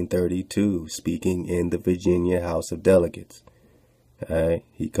 1832, speaking in the Virginia House of Delegates.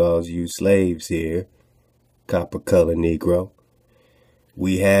 He calls you slaves here, copper-colored Negro.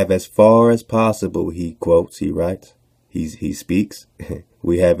 We have as far as possible, he quotes, he writes, he speaks,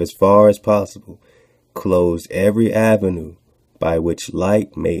 we have as far as possible closed every avenue by which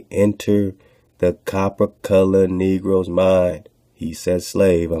light may enter the copper-colored Negro's mind. He says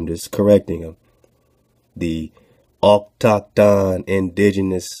slave, I'm just correcting him. The autochthon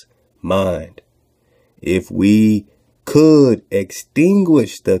indigenous mind. If we could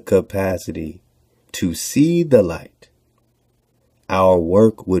extinguish the capacity to see the light, our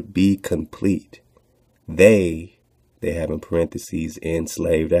work would be complete. They have in parentheses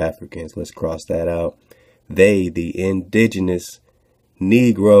enslaved Africans. Let's cross that out. They, the indigenous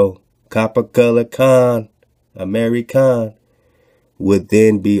Negro, copper-colored Ame'rican, would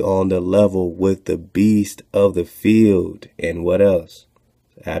then be on the level with the beast of the field. And what else?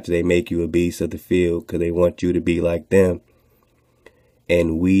 After they make you a beast of the field, because they want you to be like them.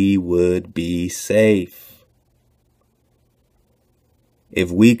 And we would be safe.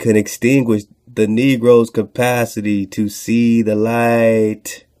 If we could extinguish the Negro's capacity to see the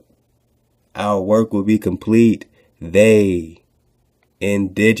light, our work would be complete. They,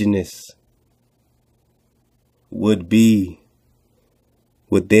 indigenous, would then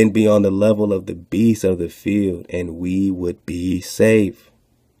be on the level of the beast of the field, and we would be safe.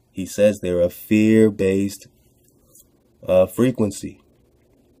 He says they're a fear-based frequency.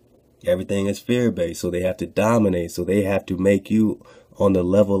 Everything is fear-based, so they have to dominate. So they have to make you on the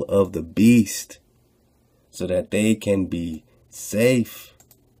level of the beast so that they can be safe.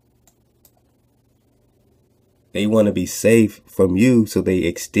 They want to be safe from you, so they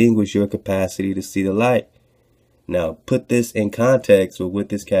extinguish your capacity to see the light. Now, put this in context with what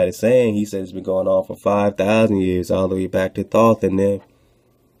this cat is saying. He says it's been going on for 5,000 years, all the way back to Thoth and them.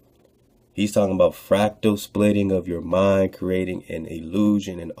 He's talking about fractal splitting of your mind, creating an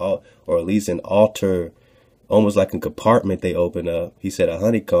illusion, or at least an altar, almost like a compartment they open up. He said a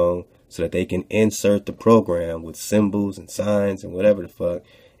honeycomb, so that they can insert the program with symbols and signs and whatever the fuck.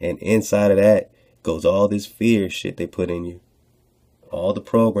 And inside of that goes all this fear shit they put in you. All the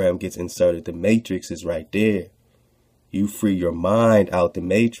program gets inserted. The matrix is right there. You free your mind out the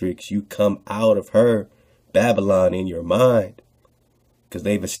matrix. You come out of her, Babylon, in your mind. Because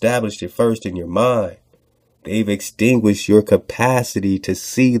they've established it first in your mind. They've extinguished your capacity to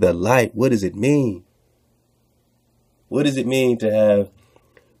see the light. What does it mean? What does it mean to have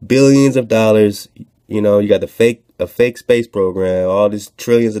billions of dollars? You know, you got a fake space program. All this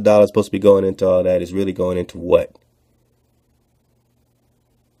trillions of dollars supposed to be going into all that is really going into what?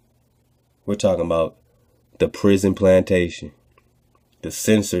 We're talking about the prison plantation. The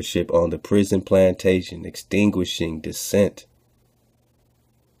censorship on the prison plantation. Extinguishing dissent.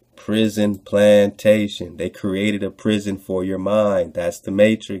 Prison plantation. They created a prison for your mind. That's the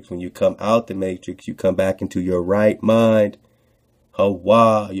matrix. When you come out the matrix, you come back into your right mind.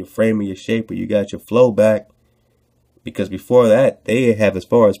 Hawa, your frame and your shape, where you got your flow back. Because before that, they have, as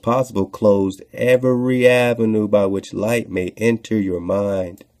far as possible, closed every avenue by which light may enter your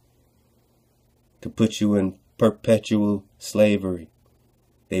mind to put you in perpetual slavery.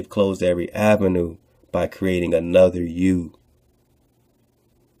 They've closed every avenue by creating another you.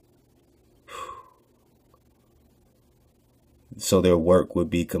 So their work would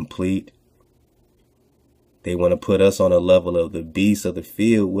be complete. They want to put us on a level of the beast of the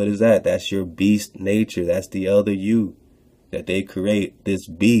field. What is that? That's your beast nature. That's the other you that they create, this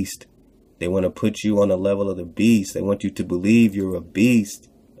beast. They want to put you on a level of the beast. They want you to believe you're a beast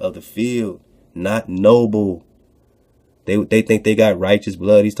of the field, not noble. They think they got righteous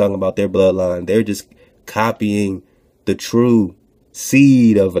blood. He's talking about their bloodline. They're just copying the true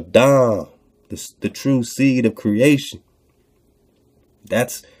seed of Adam, the true seed of creation.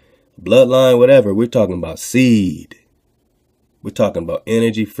 That's bloodline, whatever. We're talking about seed. We're talking about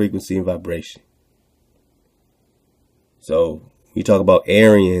energy, frequency, and vibration. So you talk about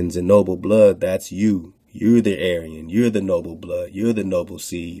Aryans and noble blood. That's you. You're the Aryan. You're the noble blood. You're the noble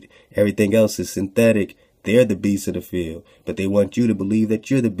seed. Everything else is synthetic. They're the beast of the field. But they want you to believe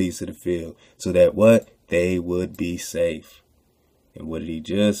that you're the beast of the field. So that what? They would be safe. And what did he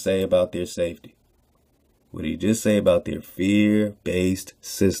just say about their safety? What did he just say about their fear-based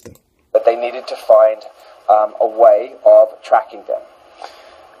system? But they needed to find a way of tracking them.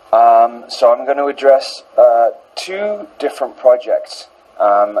 So I'm going to address two different projects.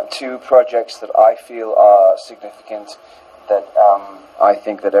 Two projects that I feel are significant, that I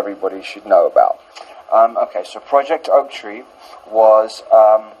think that everybody should know about. Okay, so Project Oak Tree was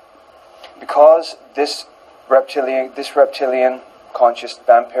because this reptilian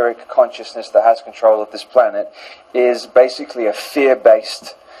vampiric consciousness that has control of this planet is basically a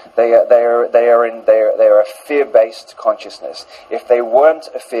fear-based. They are a fear-based consciousness. If they weren't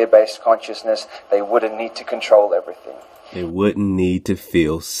a fear-based consciousness, they wouldn't need to control everything. They wouldn't need to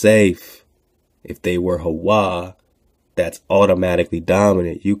feel safe. If they were Hawa, that's automatically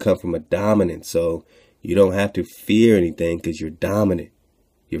dominant. You come from a dominant, so you don't have to fear anything because you're dominant.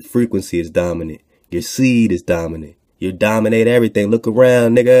 Your frequency is dominant. Your seed is dominant. You dominate everything. Look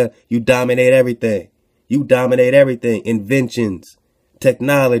around, nigga. You dominate everything. You dominate everything. Inventions,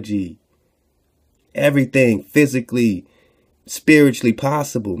 technology, everything physically, spiritually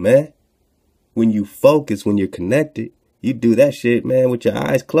possible, man. When you focus, when you're connected, you do that shit, man, with your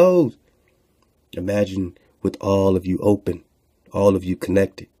eyes closed. Imagine with all of you open, all of you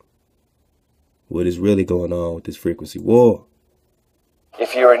connected. What is really going on with this frequency war?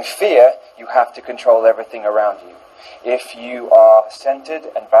 If you're in fear, you have to control everything around you. If you are centered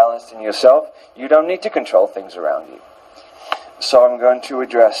and balanced in yourself, you don't need to control things around you. So I'm going to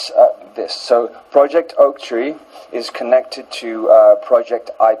address this. So Project Oak Tree is connected to Project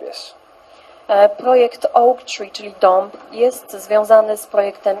Ibis. Projekt Oak Tree, czyli dąb, jest związany z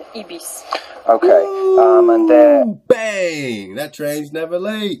projektem Ibis. Okay, and there... Bang! That train's never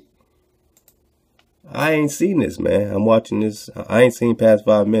late. I ain't seen this, man. I'm watching this. I ain't seen past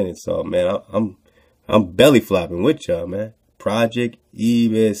 5 minutes, so man, I'm belly flopping with y'all, man. Project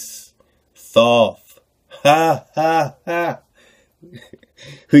Ibis, Thoth. Ha ha ha.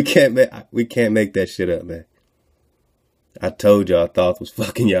 We can't make that shit up, man. I told y'all Thoth was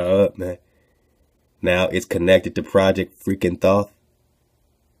fucking y'all up, man. Now it's connected to Project freaking Thoth.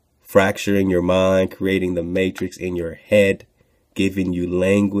 Fracturing your mind, creating the matrix in your head, giving you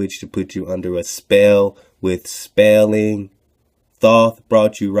language to put you under a spell with spelling. Thoth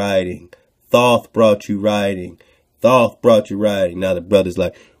brought you writing. Thoth brought you writing. Thoth brought you writing. Now the brother's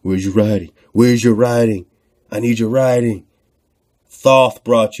like, where's your writing? Where's your writing? I need your writing. Thoth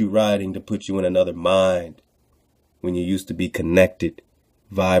brought you writing to put you in another mind when you used to be connected,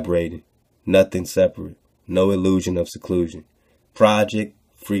 vibrating, nothing separate, no illusion of seclusion. Project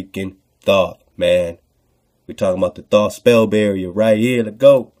freaking Thoth, man. We're talking about the Thoth spell barrier right here. Let's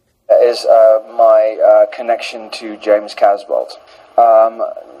go. That is my connection to James Casbolt.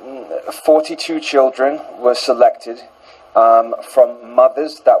 42 children were selected from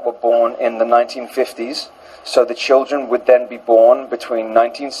mothers that were born in the 1950s. So the children would then be born between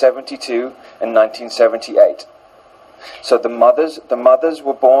 1972 and 1978. So the mothers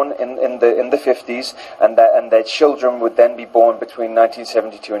were born in the 50s, and their children would then be born between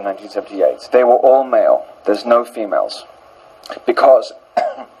 1972 and 1978. They were all male. There's no females, because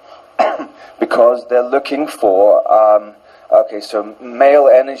because they're looking for okay. So male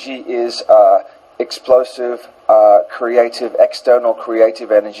energy is explosive, creative, external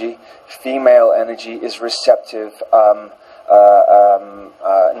creative energy. Female energy is receptive,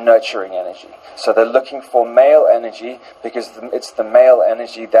 nurturing energy. So they're looking for male energy because it's the male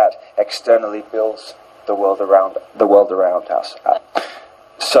energy that externally builds the world around us.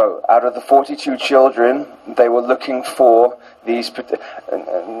 So out of the 42 children, they were looking for these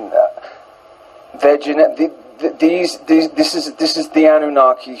this is the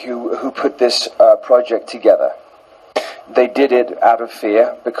Anunnaki who put this project together. They did it out of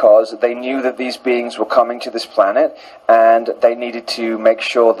fear because they knew that these beings were coming to this planet, and they needed to make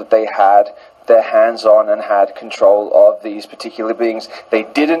sure that they had their hands on and had control of these particular beings. They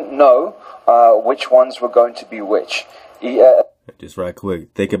didn't know which ones were going to be which. Just right quick,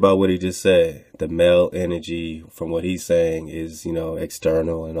 think about what he just said. The male energy, from what he's saying, is, you know,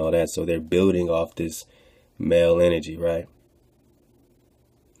 external and all that. So they're building off this male energy, right?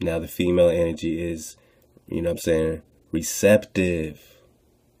 Now the female energy is, you know what I'm saying, receptive.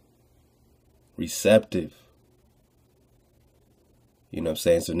 Receptive. You know what I'm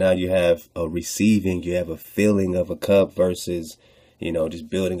saying? So now you have a receiving, you have a filling of a cup versus, you know, just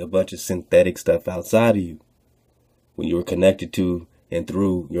building a bunch of synthetic stuff outside of you. When you were connected to and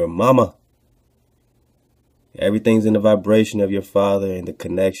through your mama. Everything's in the vibration of your father, and the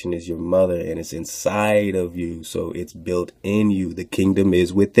connection is your mother, and it's inside of you. So it's built in you. The kingdom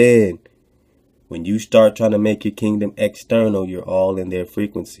is within. When you start trying to make your kingdom external, you're all in their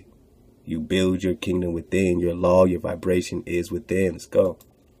frequency. You build your kingdom within. Your law, your vibration is within. Let's go.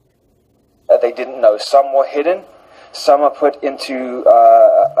 They didn't know. Some were hidden. Some are put into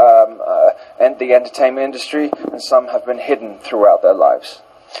the entertainment industry, and some have been hidden throughout their lives.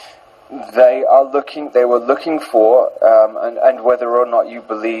 They were looking for, and whether or not you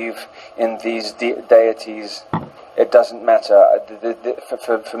believe in these deities, it doesn't matter.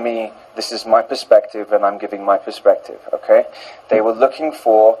 For me, this is my perspective, and I'm giving my perspective, okay? They were looking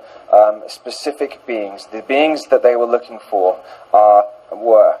for specific beings. The beings that they were looking for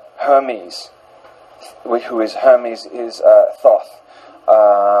were Hermes, who is Hermes is Thoth,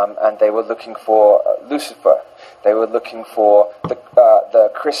 and they were looking for Lucifer. They were looking for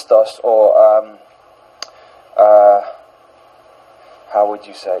the Christos, or how would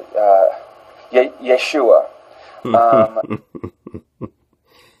you say, Yeshua.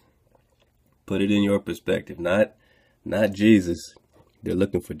 Put it in your perspective, not Jesus. They're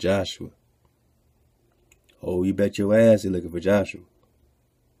looking for Joshua. Oh, you bet your ass they're looking for Joshua.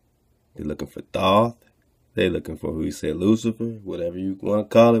 They're looking for Thoth. They're looking for, who he said, Lucifer, whatever you want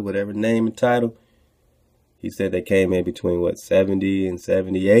to call it, whatever name and title. He said they came in between, what, 70 and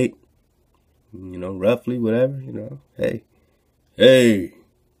 78? You know, roughly, whatever, you know. Hey,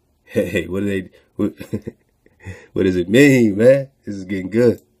 what does it mean, man? This is getting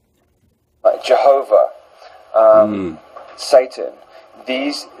good. Jehovah, Satan.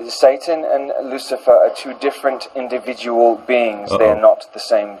 Satan and Lucifer are two different individual beings. They're not the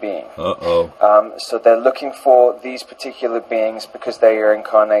same being. So they're looking for these particular beings because they are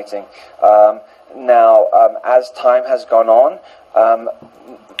incarnating. Now, as time has gone on...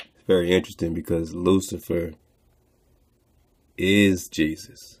 it's very interesting because Lucifer is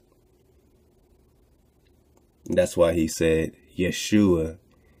Jesus. And that's why he said Yeshua,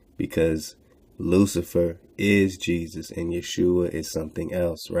 because Lucifer is Jesus and Yeshua is something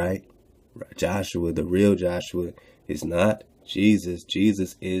else, right? Joshua, the real Joshua, is not Jesus.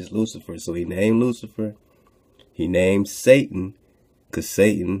 Jesus is Lucifer. So he named Lucifer. He named Satan because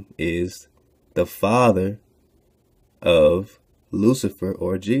Satan is the father of Lucifer,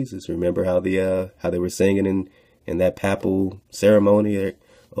 or Jesus. Remember how they were singing in that papal ceremony,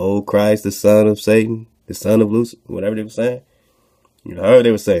 "Oh Christ, the son of Satan, the son of Lucifer," whatever they were saying. You know, however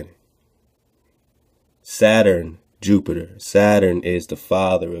they were saying it. Saturn, Jupiter. Saturn is the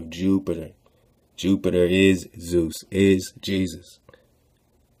father of Jupiter. Jupiter is Zeus, is Jesus.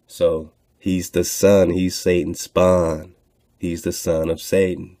 So he's the son. He's Satan's spawn. He's the son of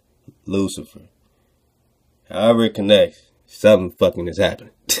Satan, Lucifer. However it connects, something fucking is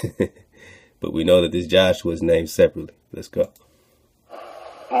happening. But we know that this Joshua is named separately. Let's go.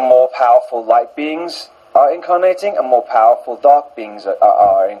 More powerful light beings are incarnating, and more powerful dark beings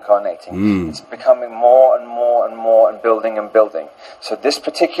are incarnating. It's becoming more and more and more, and building and building. So this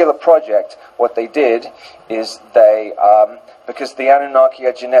particular project, what they did is they, because the Anunnaki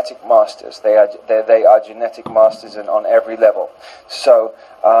are genetic masters, they are genetic masters on every level. So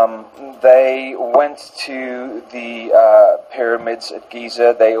they went to the pyramids at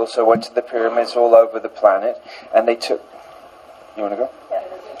Giza. They also went to the pyramids all over the planet, and they took. You want to go? Yeah.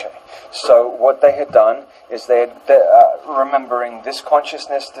 Okay. So what they had done is they had, remembering this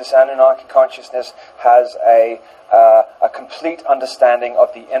consciousness, this Anunnaki consciousness, has a complete understanding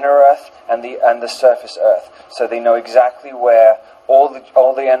of the inner Earth and the surface Earth. So they know exactly where all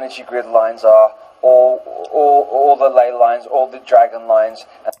the energy grid lines are, all the ley lines, all the dragon lines.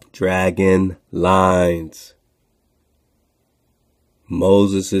 Dragon lines.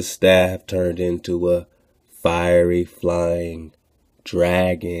 Moses' staff turned into a fiery flying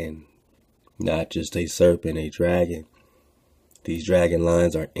dragon. Not just a serpent, a dragon. These dragon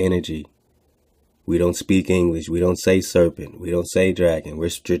lines are energy. We don't speak English. We don't say serpent. We don't say dragon. We're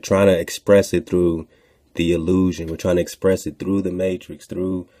trying to express it through the illusion. We're trying to express it through the matrix,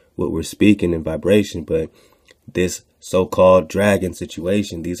 through what we're speaking in vibration. But this so-called dragon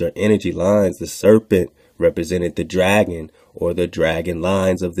situation, these are energy lines. The serpent represented the dragon, or the dragon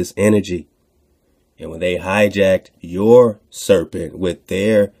lines of this energy. And when they hijacked your serpent with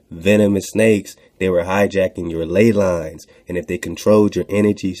their venomous snakes, they were hijacking your ley lines. And if they controlled your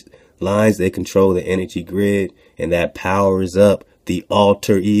energy lines, they control the energy grid, and that powers up the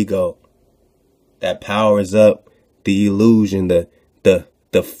alter ego. That powers up the illusion,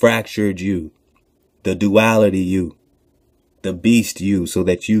 the fractured you, the duality you, the beast you, so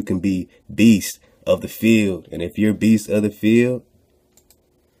that you can be beast of the field. And if you're beast of the field,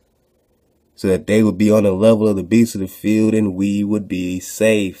 so that they would be on the level of the beast of the field, and we would be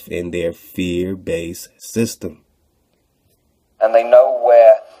safe in their fear-based system. And they know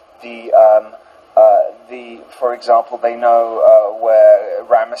where for example, they know where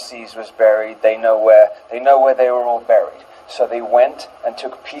Ramesses was buried. They know where they were all buried. So they went and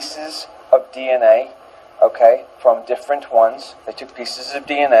took pieces of DNA, okay, from different ones. They took pieces of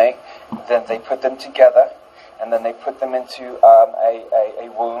DNA, then they put them together, and then they put them into a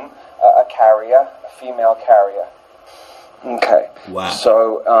womb, a carrier, a female carrier. Okay. Wow.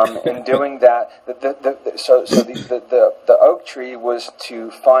 So in doing that, the oak tree was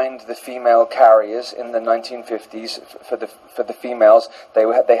to find the female carriers in the 1950s. For the females,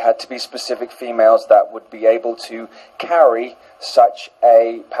 they had to be specific females that would be able to carry such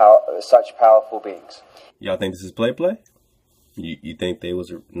powerful beings. Y'all think this is play? You think they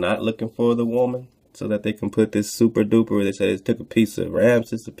was not looking for the woman so that they can put this super duper? They said it took a piece of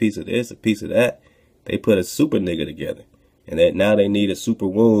Ramses, a piece of this, a piece of that. They put a super nigga together. And that now they need a super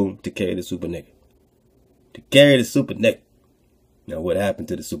womb to carry the super nigga. To carry the super nigga. Now what happened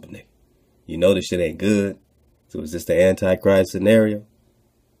to the super nigga? You know this shit ain't good. So is this the Antichrist scenario?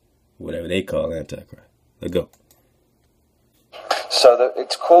 Whatever they call Antichrist. Let's go. So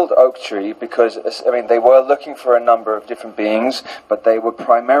it's called oak tree because, I mean, they were looking for a number of different beings, but they were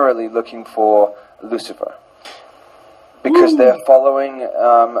primarily looking for Lucifer. Because they're following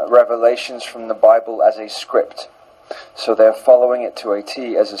revelations from the Bible as a script. So they're following it to a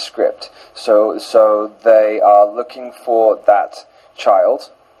T as a script. So they are looking for that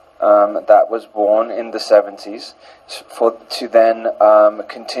child that was born in the 70s to then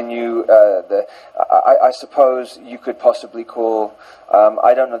continue I suppose you could possibly call,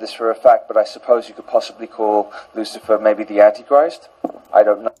 I don't know this for a fact, but I suppose you could possibly call Lucifer maybe the Antichrist. I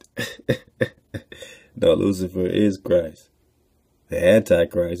don't know. No, Lucifer is Christ. The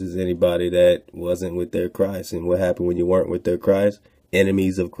Antichrist is anybody that wasn't with their Christ. And what happened when you weren't with their Christ?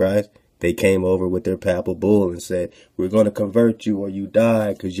 Enemies of Christ. They came over with their Papal bull and said, we're going to convert you or you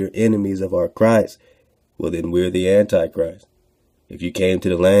die because you're enemies of our Christ. Well, then we're the Antichrist. If you came to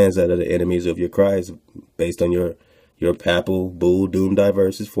the lands that are the enemies of your Christ, based on your Papal bull, Doom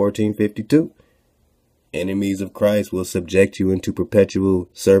Diversas 1452. Enemies of Christ will subject you into perpetual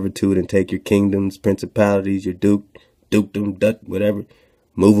servitude and take your kingdoms, principalities, your dukedom, whatever,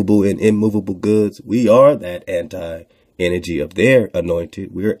 movable and immovable goods. We are that anti-energy of their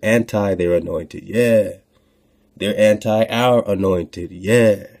anointed. We're anti their anointed. Yeah. They're anti our anointed.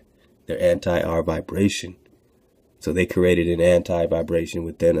 Yeah. They're anti our vibration. So they created an anti-vibration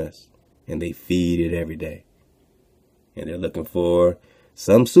within us, and they feed it every day. And they're looking for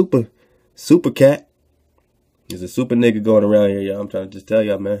some super cat. There's a super nigga going around here, y'all. I'm trying to just tell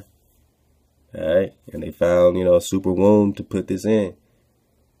y'all, man. All right. And they found, a super womb to put this in.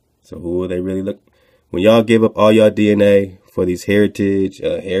 So who are they really looking? When y'all give up all y'all DNA for these heritage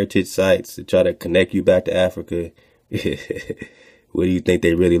sites to try to connect you back to Africa, what do you think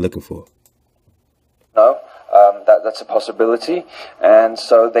they're really looking for? No, that's a possibility. And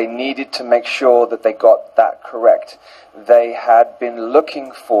so they needed to make sure that they got that correct. They had been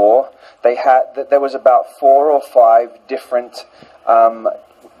looking for, there was about 4 or 5 different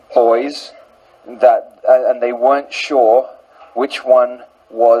boys and they weren't sure which one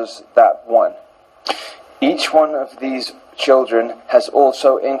was that one. Each one of these children has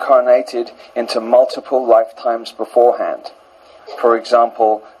also incarnated into multiple lifetimes beforehand. For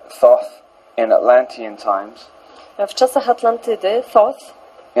example, Thoth in Atlantean times. W czasach Atlantydy Thoth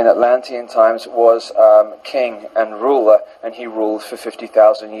in Atlantean times was king and ruler, and he ruled for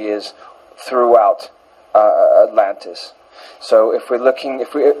 50,000 years throughout Atlantis. So if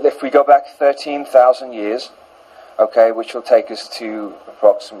we go back 13,000 years, okay, which will take us to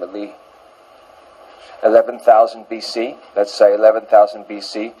approximately 11,000 BC, let's say 11,000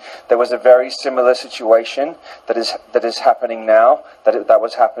 BC, there was a very similar situation that is happening now, that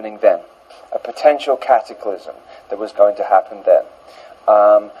was happening then. A potential cataclysm that was going to happen then.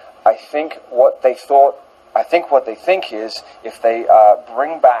 I think what they think is, if they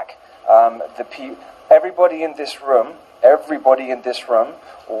bring back everybody in this room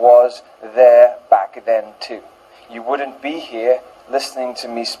was there back then too. You wouldn't be here listening to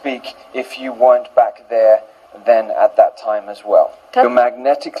me speak if you weren't back there then at that time as well. You're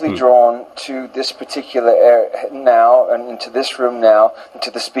magnetically drawn to this particular area now, and into this room now, and to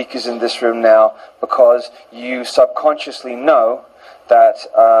the speakers in this room now, because you subconsciously know that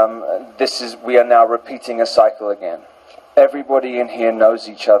we are now repeating a cycle again. Everybody in here knows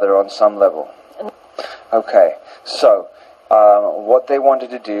each other on some level. Okay, so what they wanted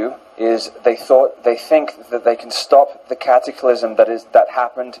to do is they think that they can stop the cataclysm that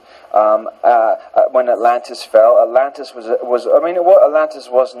happened when Atlantis fell. Atlantis Atlantis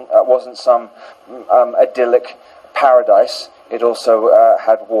wasn't some idyllic paradise. It also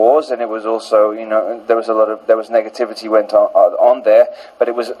had wars, and it was also, there was negativity went on there, but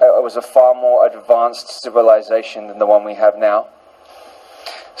it was a far more advanced civilization than the one we have now.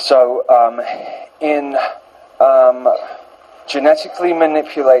 So in genetically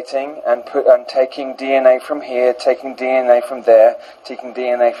manipulating and taking DNA from here, taking DNA from there, taking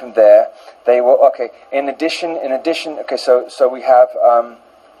DNA from there, they were In addition, so we have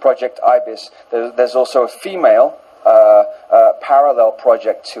Project Ibis. There's also a female parallel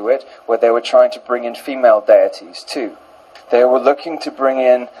project to it, where they were trying to bring in female deities too. They were looking to bring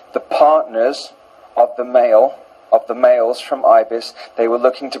in the partners of the males from Ibis. They were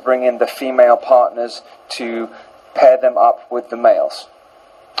looking to bring in the female partners to pair them up with the males.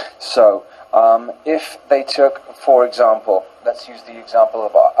 So, if they took, for example, let's use the example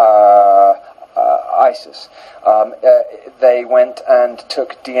of ISIS. They went and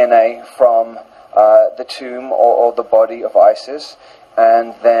took DNA from the tomb or the body of Isis,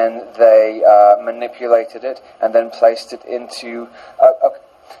 and then they manipulated it and then placed it into...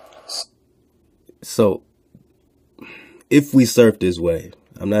 So, if we surf this way,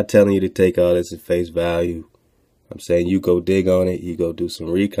 I'm not telling you to take all this at face value. I'm saying you go dig on it, you go do some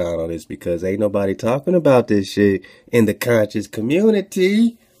recon on this, because ain't nobody talking about this shit in the conscious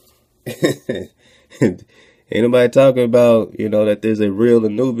community. Ain't nobody talking about, that there's a real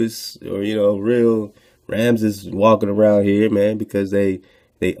Anubis or, real Ramses walking around here, man, because they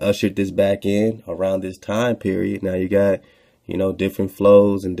ushered this back in around this time period. Now you got, different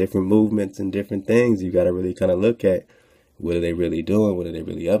flows and different movements and different things. You got to really kind of look at, what are they really doing? What are they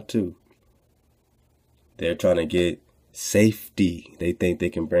really up to? They're trying to get safety. They think they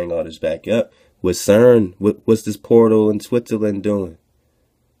can bring all this back up. With CERN, what's this portal in Switzerland doing?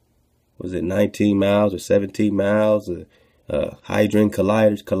 Was it 19 miles or 17 miles? Hadron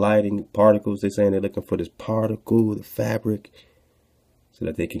colliders colliding particles. They're saying they're looking for this particle, the fabric, so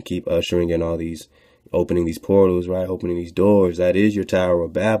that they can keep ushering in all these, opening these portals, right? Opening these doors. That is your Tower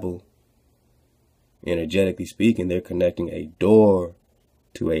of Babel. Energetically speaking, they're connecting a door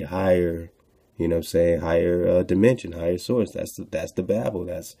to a higher, higher dimension, higher source. That's the Babel.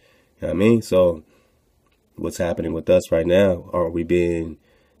 That's, So what's happening with us right now? Are we being,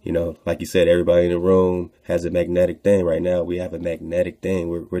 like you said, everybody in the room has a magnetic thing right now. We have a magnetic thing.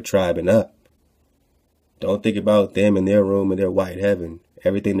 We're tribing up. Don't think about them in their room in their white heaven.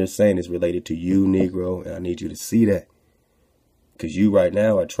 Everything they're saying is related to you, Negro, and I need you to see that. Because you right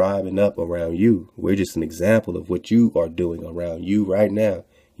now are tribing up around you. We're just an example of what you are doing around you right now.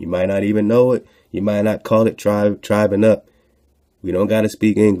 You might not even know it. You might not call it tribing up. We don't got to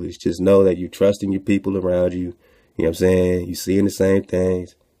speak English. Just know that you're trusting your people around you. You know what I'm saying? You're seeing the same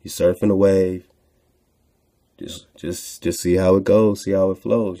things. You're surfing the wave. Just see how it goes. See how it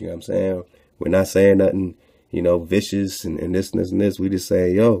flows. You know what I'm saying? We're not saying nothing, vicious and this and this and this. We just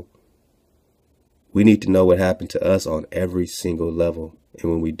say, we need to know what happened to us on every single level.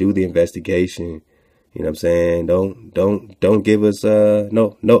 And when we do the investigation, you know what I'm saying, don't give us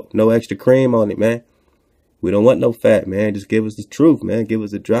no extra cream on it, man. We don't want no fat, man. Just give us the truth, man. Give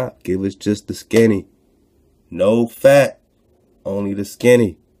us a drop. Give us just the skinny. No fat. Only the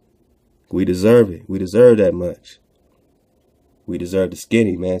skinny. We deserve it. We deserve that much. We deserve the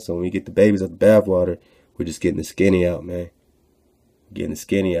skinny, man. So when we get the babies out the bathwater, we're just getting the skinny out, man. Getting the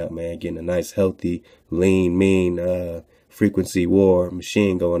skinny out, man. Getting a nice, healthy, lean, mean, frequency war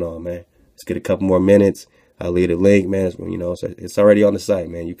machine going on, man. Let's get a couple more minutes. I'll leave the link, man. It's already on the site,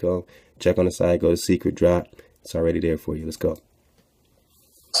 man. You go check on the site, go to Secret Drop. It's already there for you. Let's go.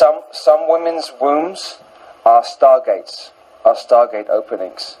 Some women's wombs are stargates, are stargate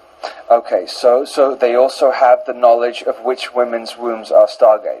openings. Okay, so they also have the knowledge of which women's wombs are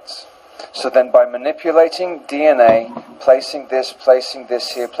stargates. So then by manipulating DNA, placing this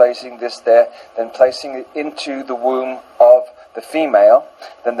here, placing this there, then placing it into the womb of the female,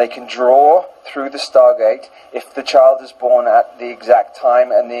 then they can draw through the stargate if the child is born at the exact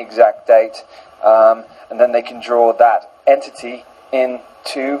time and the exact date, and then they can draw that entity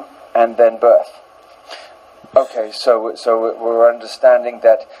into and then birth. Okay, so we're understanding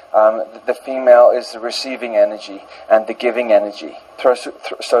that the female is the receiving energy and the giving energy.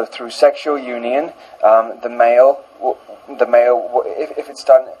 So through sexual union, the male, if it's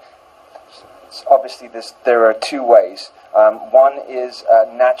done, obviously there are two ways. One is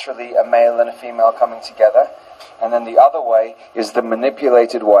naturally a male and a female coming together, and then the other way is the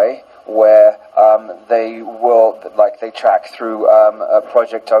manipulated way, where they will, like they track through a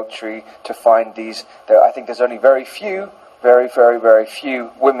Project Oak Tree to find these. I think there's only very few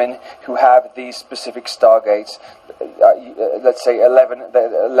women who have these specific stargates. Let's say 11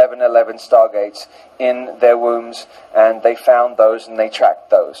 stargates in their wombs, and they found those and they tracked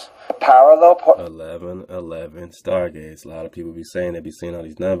those. Parallel 11 stargates. A lot of people be saying, they be seeing all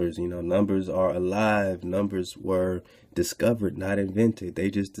these numbers. You know, numbers are alive. Numbers were discovered, not invented. They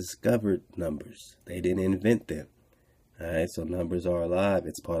just discovered numbers. They didn't invent them. All right, so numbers are alive.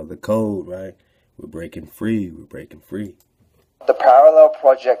 It's part of the code, right? We're breaking free. We're breaking free. The parallel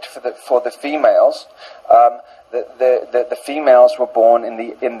project for the females, the females were born in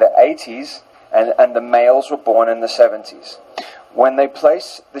the 80s, and the males were born in the 70s. When they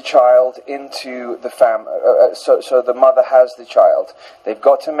place the child into the so the mother has the child, they've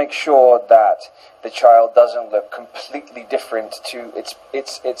got to make sure that the child doesn't look completely different to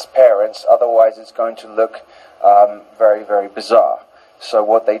its parents. Otherwise, it's going to look very, very bizarre. So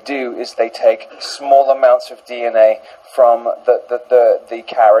what they do is they take small amounts of DNA from the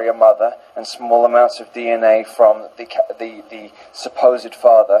carrier mother and small amounts of DNA from the supposed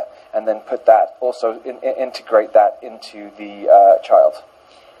father, and then put that integrate that into the child.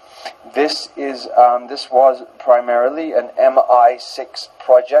 This was primarily an MI6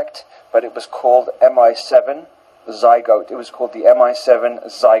 project, but it was called MI7 Zygote. It was called the MI7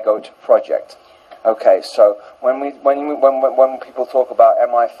 Zygote Project. Okay, so when people talk about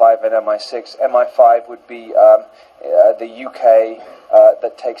MI5 and MI6, MI5 would be the UK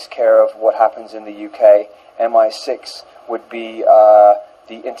that takes care of what happens in the UK. MI6 would be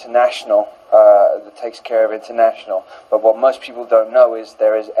the international that takes care of international. But what most people don't know is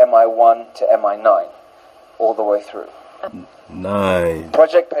there is MI1 to MI9 all the way through. 9.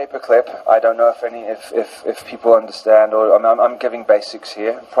 Project Paperclip. I don't know if people understand, or I'm giving basics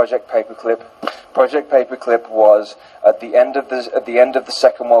here. Project Paperclip. Project Paperclip was at the end of the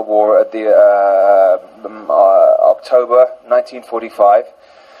Second World War, at the October 1945.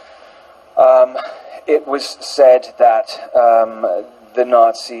 It was said that the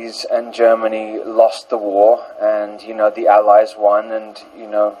Nazis and Germany lost the war, and the Allies won,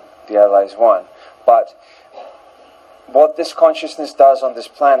 But what this consciousness does on this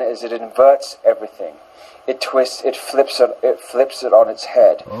planet is it inverts everything. It twists, it flips it on its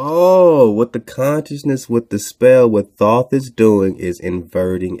head. Oh, what the consciousness, what the spell, what Thoth is doing is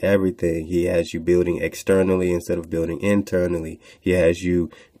inverting everything. He has you building externally instead of building internally. He has you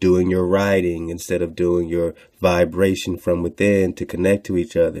doing your writing instead of doing your vibration from within to connect to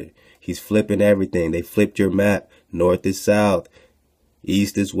each other. He's flipping everything. They flipped your map. North is south.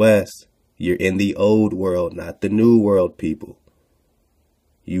 East is west. You're in the old world, not the new world, people.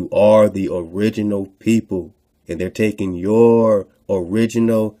 You are the original people, and they're taking your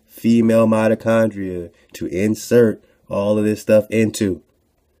original female mitochondria to insert all of this stuff into.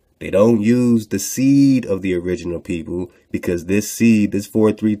 They don't use the seed of the original people because this seed, this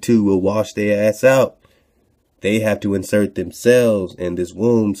 432, will wash their ass out. They have to insert themselves in this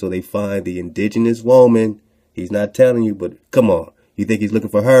womb, so they find the indigenous woman. He's not telling you, but come on. You think he's looking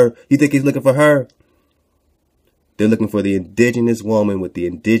for her? You think he's looking for her? They're looking for the indigenous woman with the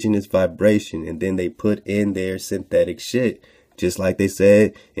indigenous vibration, and then they put in their synthetic shit, just like they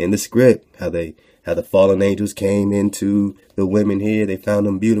said in the script, how the fallen angels came into the women here. They found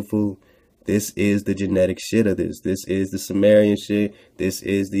them beautiful. This is the genetic shit of this. This is the Sumerian shit. This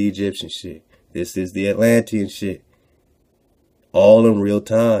is the Egyptian shit. This is the Atlantean shit. All in real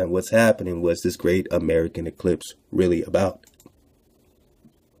time. What's happening? What's this great American eclipse really about?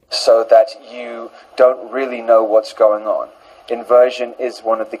 So that you don't really know what's going on. Inversion is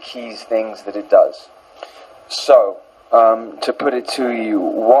one of the key things that it does. So, to put it to you,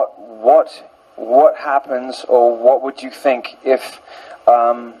 what happens, or what would you think if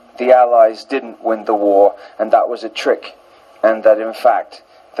the Allies didn't win the war, and that was a trick, and that in fact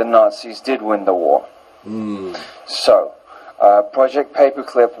the Nazis did win the war. So, Project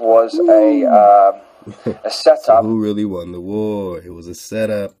Paperclip was a setup. So who really won the war? It was a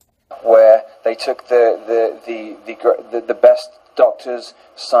setup where they took the best doctors,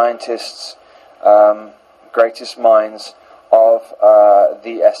 scientists, greatest minds of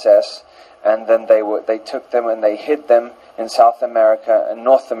the SS, and then they took them and they hid them in South America and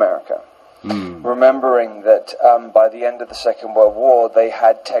North America. Remembering that by the end of the Second World War, they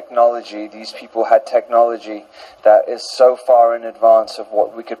had technology, these people had technology that is so far in advance of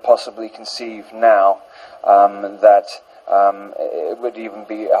what we could possibly conceive now that it would even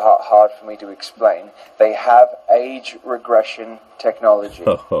be hard for me to explain. They have age regression technology.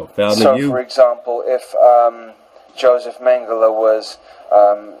 So, for example, if Joseph Mengele was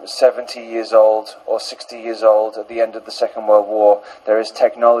 70 years old or 60 years old at the end of the Second World War, there is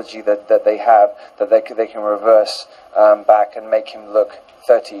technology that they have that they can reverse back and make him look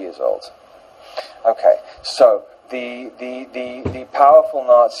 30 years old. Okay, so the powerful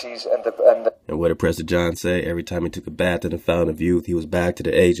Nazis and what did Prester John say? Every time he took a bath in the fountain of youth, he was back to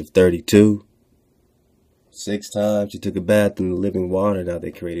the age of 32. 6 times he took a bath in the living water. Now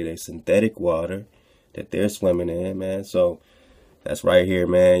they created a synthetic water that they're swimming in, man. So that's right here,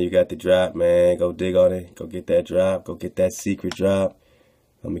 man. You got the drop, man. Go dig on it. Go get that drop. Go get that secret drop.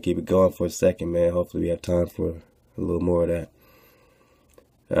 I'm going to keep it going for a second, man. Hopefully we have time for a little more of that.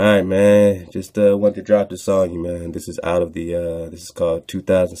 All right, man. Just wanted to drop this on you, man. This is out of the, this is called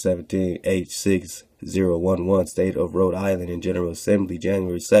 2017 H6011 State of Rhode Island in General Assembly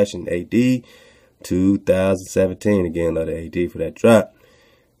January Session AD 2017. Again, letter AD for that drop.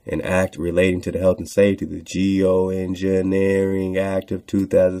 An act relating to the health and safety, the Geoengineering Act of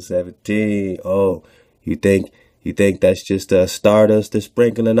 2017. Oh, you think that's just stardust they're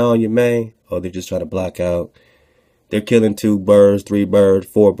sprinkling on you, man? Oh, they're just trying to block out. They're killing 2 birds, 3 birds,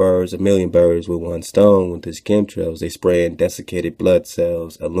 4 birds, 1 million birds with 1 stone with this chemtrails. They spraying desiccated blood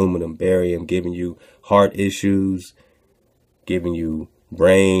cells, aluminum, barium, giving you heart issues, giving you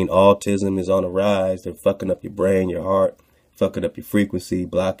brain. Autism is on the rise. They're fucking up your brain, your heart, fucking up your frequency,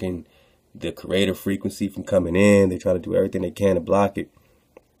 blocking the creative frequency from coming in. They try to do everything they can to block it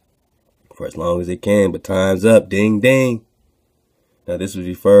for as long as they can, but time's up. Ding, ding. Now, this was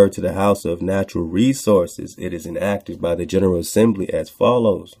referred to the House of Natural Resources. It is enacted by the General Assembly as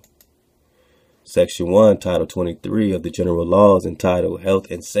follows. Section 1, Title 23 of the General Laws entitled Health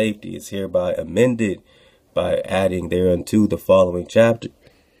and Safety is hereby amended by adding thereunto the following chapter.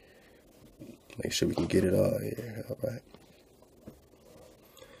 Make sure we can get it all here. All right.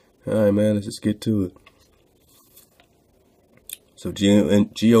 All right, man, let's just get to it. So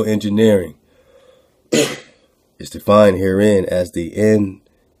geoengineering is defined herein as the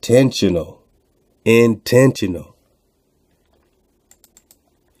intentional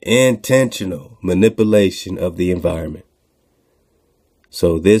manipulation of the environment.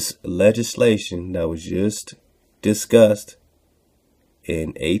 So this legislation that was just discussed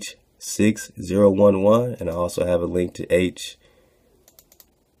in H6011, and I also have a link to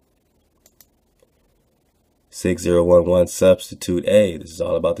H6011 Substitute A. This is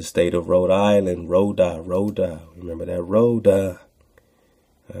all about the state of Rhode Island. Rhoda. Remember that Rhoda.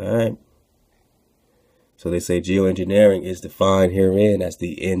 All right. So they say geoengineering is defined herein as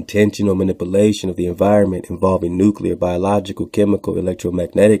the intentional manipulation of the environment involving nuclear, biological, chemical,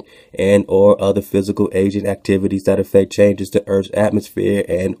 electromagnetic, and or other physical agent activities that affect changes to Earth's atmosphere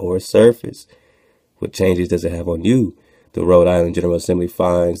and or surface. What changes does it have on you? The Rhode Island General Assembly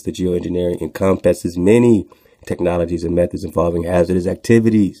finds the geoengineering encompasses many technologies and methods involving hazardous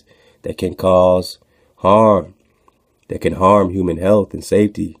activities that can cause harm, that can harm human health and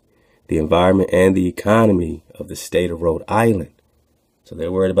safety, the environment, and the economy of the state of Rhode Island. So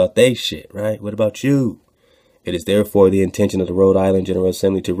they're worried about they shit, right? What about you? It is therefore the intention of the Rhode Island General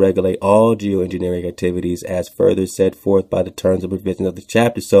Assembly to regulate all geoengineering activities as further set forth by the terms and provisions of the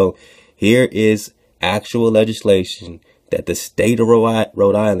chapter. So here is actual legislation that the state of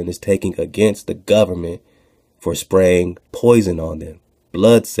Rhode Island is taking against the government for spraying poison on them.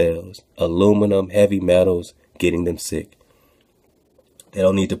 Blood cells, aluminum, heavy metals, getting them sick. They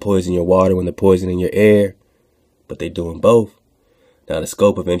don't need to poison your water when they're poisoning your air, but they're doing both. Now, the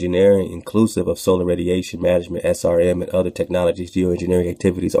scope of engineering, inclusive of solar radiation management, SRM, and other technologies, geoengineering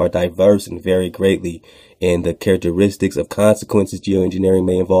activities are diverse and vary greatly in the characteristics of consequences. Geoengineering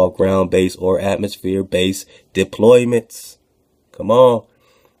may involve ground-based or atmosphere-based deployments. Come on.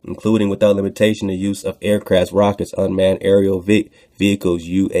 including without limitation the use of aircrafts, rockets, unmanned aerial vehicles,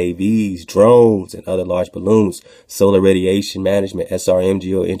 UAVs, drones, and other large balloons, solar radiation management, SRM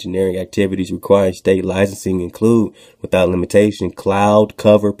geoengineering activities requiring state licensing include, without limitation, cloud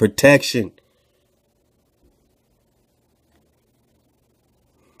cover protection.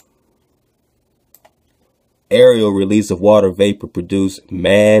 Aerial release of water vapor produce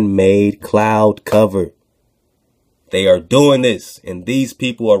man-made cloud cover. They are doing this, and these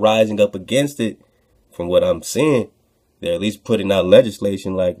people are rising up against it. From what I'm seeing, they're at least putting out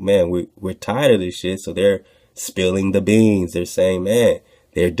legislation like, man, we're tired of this shit. So they're spilling the beans. They're saying, man,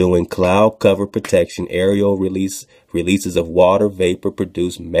 they're doing cloud cover protection. Aerial releases of water vapor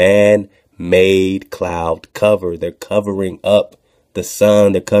produce man-made cloud cover. They're covering up the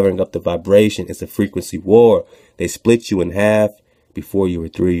sun. They're covering up the vibration. It's a frequency war. They split you in half before you were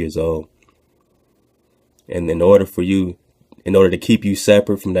 3 years old. And in order to keep you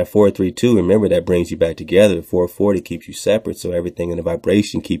separate from that 432, remember that brings you back together. The 440 keeps you separate. So everything in the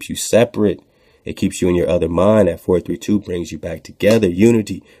vibration keeps you separate. It keeps you in your other mind. That 432 brings you back together.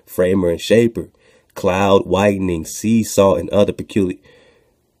 Unity, framer and shaper, cloud whitening, sea salt, and other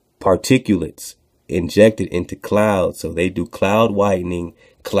particulates injected into clouds. So they do cloud whitening,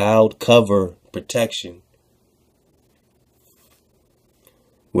 cloud cover protection,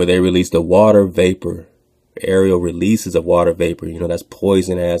 where they release the water vapor, aerial releases of water vapor. You know, that's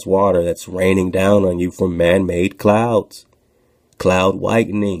poison ass water that's raining down on you from man-made clouds. Cloud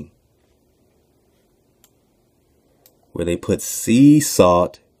whitening, where they put sea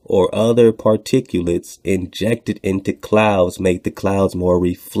salt or other particulates injected into clouds, make the clouds more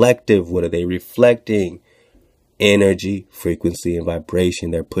reflective. What are they reflecting? Energy, frequency, and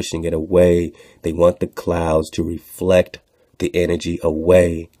vibration. They're pushing it away. They want the clouds to reflect the energy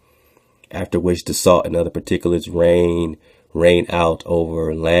away. After which the salt and other particulates rain out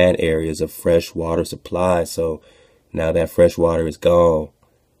over land areas of fresh water supply. So now that fresh water is gone.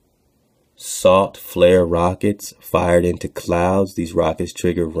 Salt flare rockets fired into clouds. These rockets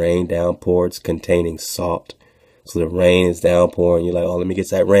trigger rain downpours containing salt. So the rain is downpouring. You're like, oh, let me get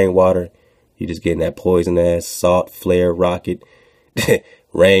that rainwater. You're just getting that poison ass salt flare rocket.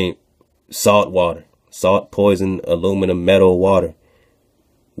 Rain, salt water, salt, poison, aluminum, metal water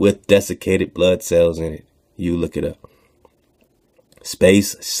with desiccated blood cells in it. You look it up.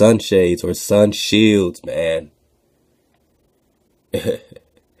 Space sunshades or sun shields, man.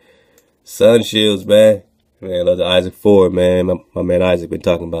 Sun shields, man. Man, love Isaac Ford, man. My man Isaac been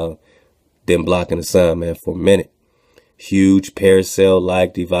talking about them blocking the sun, man, for a minute. Huge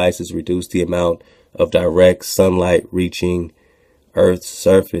paracel-like devices reduce the amount of direct sunlight reaching Earth's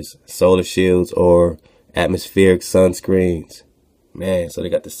surface. Solar shields or atmospheric sunscreens. Man, so they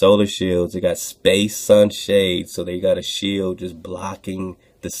got the solar shields. They got space sunshades. So they got a shield just blocking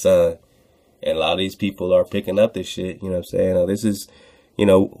the sun. And a lot of these people are picking up this shit. You know what I'm saying? Now, this is, you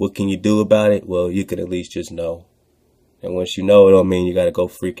know, what can you do about it? Well, you can at least just know. And once you know, it don't mean you got to go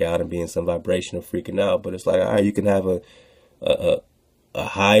freak out and be in some vibration of freaking out. But it's like, all right, you can have a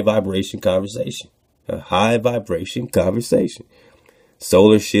high vibration conversation. A high vibration conversation.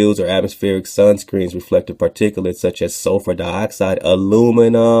 Solar shields or atmospheric sunscreens reflective particulates such as sulfur dioxide,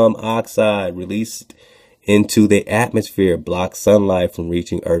 aluminum oxide released into the atmosphere block sunlight from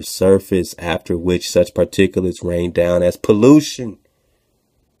reaching Earth's surface, after which such particulates rain down as pollution.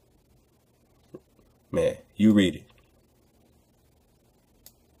 Man, you read it.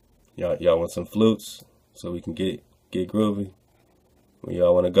 Y'all want some flutes so we can get groovy? Where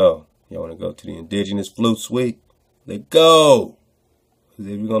y'all want to go? Y'all want to go to the Indigenous Flute Suite? Let's go! If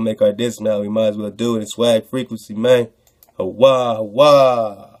we're going to make our disc now, we might as well do it in swag frequency, man. Hawa,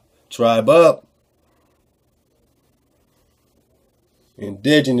 wah. Tribe up.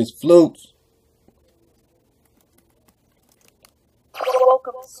 Indigenous flutes.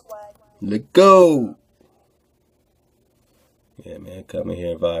 Welcome to swag. Let's go. Yeah, man, come in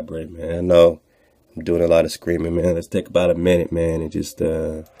here and vibrate, man. I know I'm doing a lot of screaming, man. Let's take about a minute, man, and just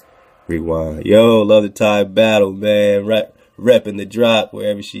rewind. Yo, love the Thai battle, man. Repping the drop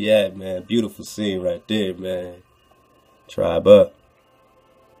wherever she at, man. Beautiful scene right there, man. Tribe up.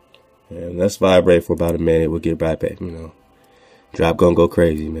 And let's vibrate for about a minute. We'll get right back, you know. Drop gonna go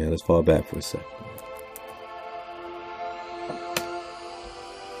crazy, man. Let's fall back for a second.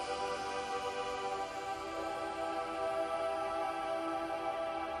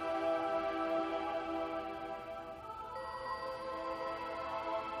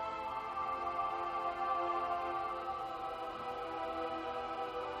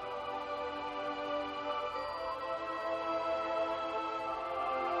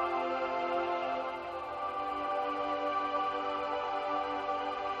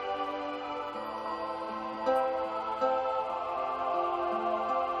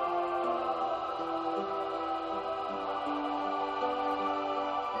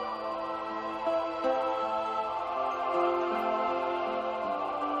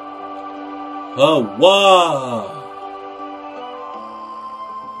 Hawa.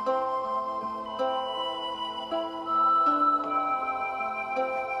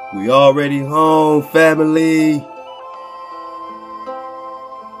 We already home, family.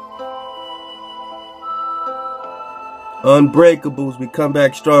 Unbreakables, we come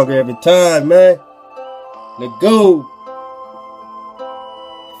back stronger every time, man. Let's go.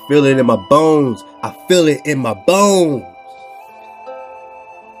 Feel it in my bones. I feel it in my bones.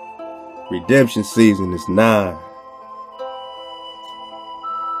 Redemption season is nigh.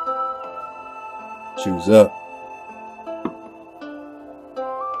 Choose up.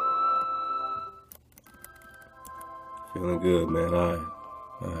 Feeling good, man. All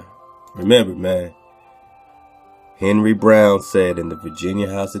right. Remember, man. Henry Brown said in the Virginia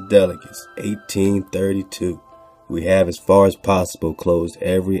House of Delegates, 1832, we have as far as possible closed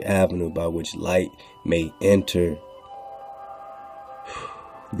every avenue by which light may enter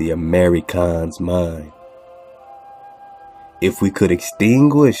the Ame'rican's mind. If we could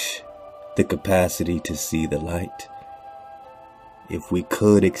extinguish the capacity to see the light, if we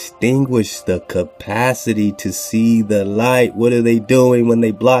could extinguish the capacity to see the light, what are they doing when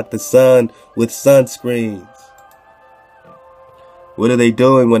they block the sun with sunscreens? What are they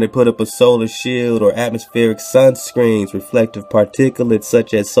doing when they put up a solar shield or atmospheric sunscreens? Reflective particulates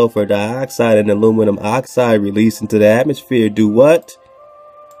such as sulfur dioxide and aluminum oxide released into the atmosphere do what?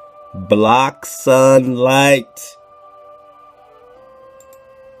 Block sunlight.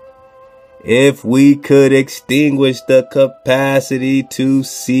 If we could extinguish the capacity to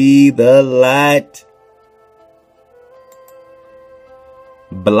see the light,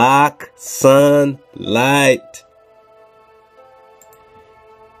 block sunlight.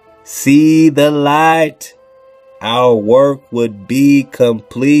 See the light, our work would be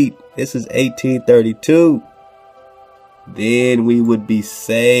complete. This is 1832. Then we would be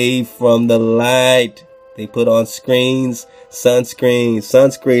saved from the light. They put on screens, sunscreen.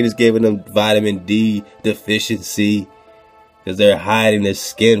 Sunscreen is giving them vitamin D deficiency because they're hiding their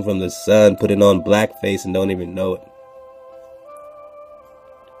skin from the sun, putting on blackface and don't even know it.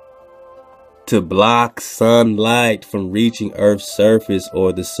 To block sunlight from reaching Earth's surface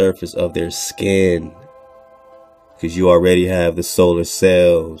or the surface of their skin. Because you already have the solar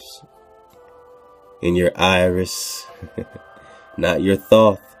cells in your iris, not your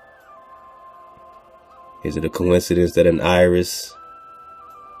Thoth. Is it a coincidence that an iris,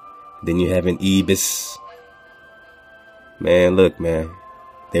 then you have an ibis? Man, look, man.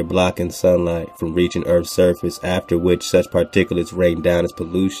 They're blocking sunlight from reaching Earth's surface, after which such particulates rain down as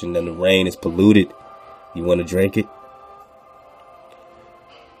pollution, and the rain is polluted. You want to drink it?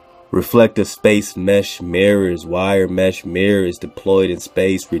 Reflective space mesh mirrors, wire mesh mirrors deployed in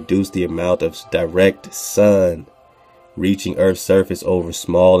space reduce the amount of direct sun reaching Earth's surface over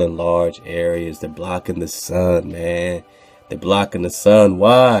small and large areas. They're blocking the sun, man. They're blocking the sun.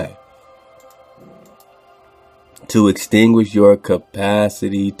 Why? To extinguish your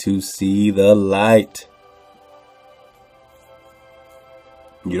capacity to see the light.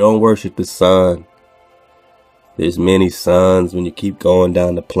 You don't worship the sun. There's many suns when you keep going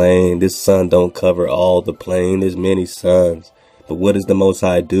down the plane. This sun don't cover all the plane. There's many suns. But what does the Most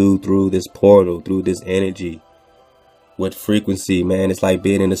High do through this portal, through this energy? What frequency, man? It's like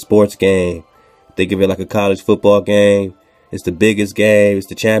being in a sports game. Think of it like a college football game. It's the biggest game. It's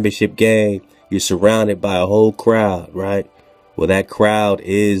the championship game. You're surrounded by a whole crowd, right? Well, that crowd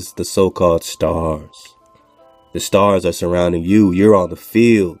is the so-called stars. The stars are surrounding you. You're on the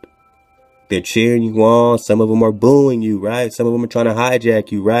field. They're cheering you on. Some of them are booing you, right? Some of them are trying to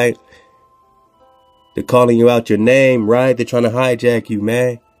hijack you, right? They're calling you out your name, right? They're trying to hijack you,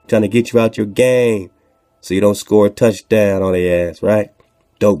 man. Trying to get you out your game so you don't score a touchdown on their ass, right?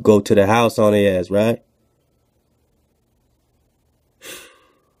 Don't go to the house on their ass, right?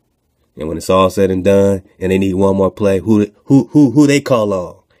 And when it's all said and done, and they need one more play, who they call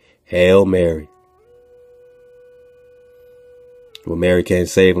on? Hail Mary. Well, Mary can't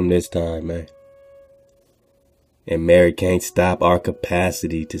save them this time, man. And Mary can't stop our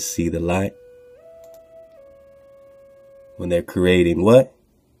capacity to see the light. When they're creating what?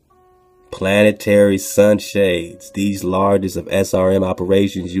 Planetary sunshades. These largest of SRM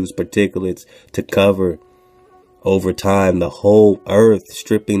operations use particulates to cover over time the whole Earth,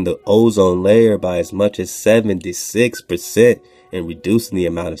 stripping the ozone layer by as much as 76% and reducing the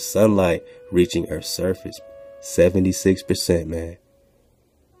amount of sunlight reaching Earth's surface. 76%, man.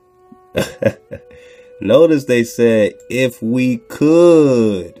 Notice they said, if we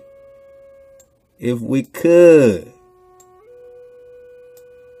could. Because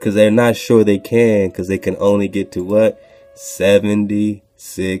they're not sure they can, because they can only get to what?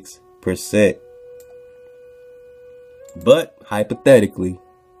 76%. But hypothetically,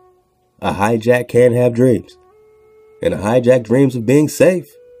 a hijack can have dreams. And a hijack dreams of being safe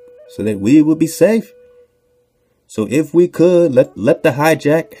so that we would be safe. So if we could, let the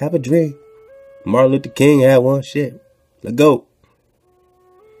hijack have a dream. Martin Luther King had one. Shit. Let's go.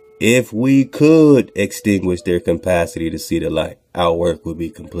 If we could extinguish their capacity to see the light, our work would be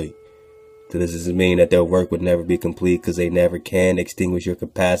complete. So this doesn't mean that their work would never be complete, because they never can extinguish your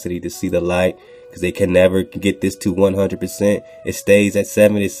capacity to see the light, because they can never get this to 100%. It stays at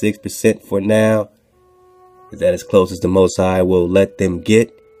 76% for now. Is that as close as the Most High will let them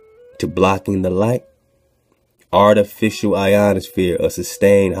get to blocking the light? Artificial ionosphere, a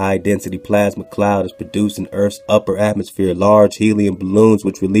sustained high-density plasma cloud is produced in Earth's upper atmosphere. Large helium balloons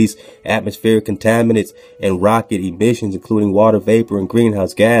which release atmospheric contaminants and rocket emissions, including water vapor and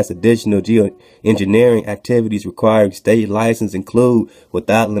greenhouse gas. Additional geoengineering activities requiring state license include,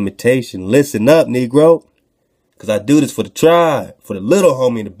 without limitation. Listen up, Negro, because I do this for the tribe, for the little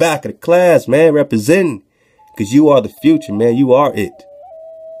homie in the back of the class, man, representing, because you are the future, man. You are it.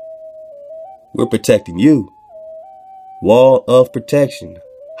 We're protecting you. Wall of protection.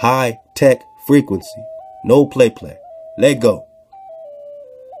 High tech frequency. No play. Let go.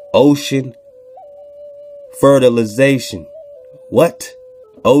 Ocean fertilization. What?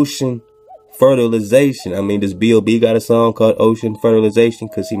 Ocean fertilization. I mean, does B.O.B. got a song called Ocean Fertilization?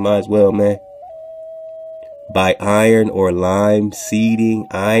 Because he might as well, man. By iron or lime seeding.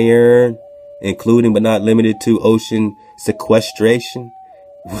 Iron, including but not limited to ocean sequestration.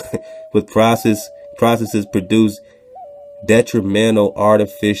 With processes produce detrimental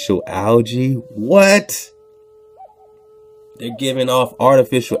artificial algae. What? They're giving off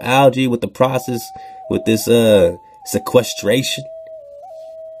artificial algae with the process, with this sequestration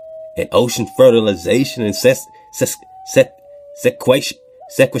and ocean fertilization and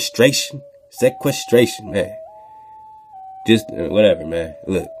sequestration, man. Just whatever, man.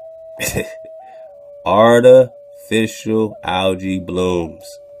 Look. Artificial algae blooms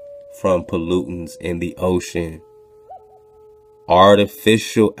from pollutants in the ocean.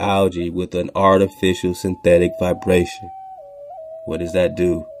 Artificial algae with an artificial synthetic vibration. What does that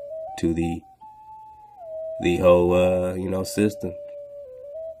do to the whole system?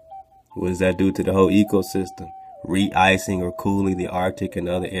 What does that do to the whole ecosystem? Re-icing or cooling the Arctic and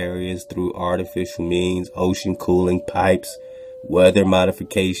other areas through artificial means, ocean cooling pipes, weather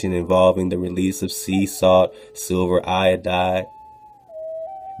modification involving the release of sea salt, silver iodide,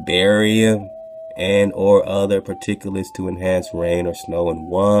 barium, and or other particulates to enhance rain or snow in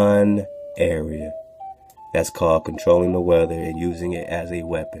one area. That's called controlling the weather and using it as a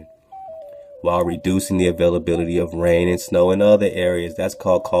weapon. While reducing the availability of rain and snow in other areas, that's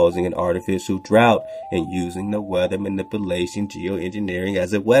called causing an artificial drought and using the weather manipulation, geoengineering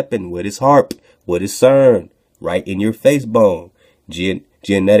as a weapon. What is HARP? What is CERN? Right in your face bone.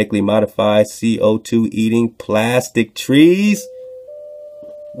 Genetically modified CO2 eating plastic trees?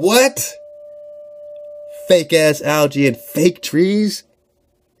 What? Fake ass algae and fake trees?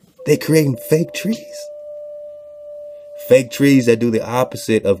 They creating fake trees? Fake trees that do the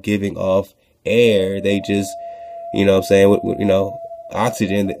opposite of giving off air. They just,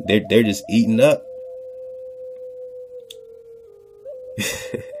 oxygen, they're just eating up.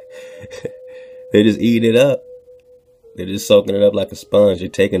 They're just eating it up. They're just soaking it up like a sponge. They're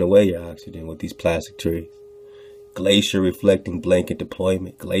taking away your oxygen with these plastic trees. Glacier reflecting blanket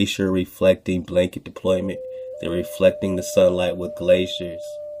deployment. Glacier reflecting blanket deployment. They're reflecting the sunlight with glaciers.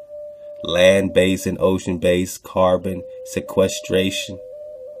 Land-based and ocean-based carbon sequestration.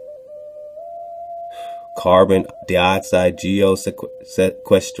 Carbon dioxide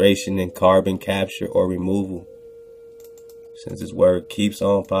geosequestration and carbon capture or removal. Since this word keeps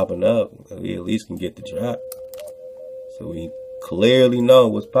on popping up, we at least can get the drop. So we clearly know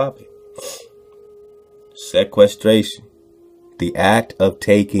what's popping. Sequestration. The act of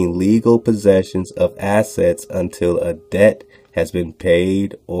taking legal possessions of assets until a debt has been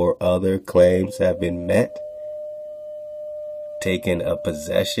paid or other claims have been met. Taking a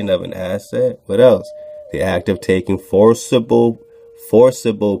possession of an asset. What else? The act of taking forcible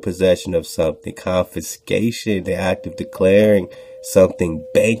possession of something. Confiscation. The act of declaring something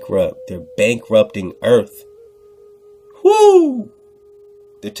bankrupt. They're bankrupting Earth. Whoo!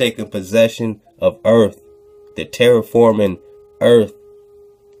 They're taking possession of Earth. They're terraforming Earth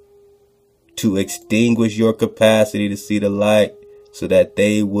to extinguish your capacity to see the light so that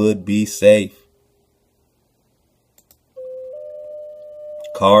they would be safe.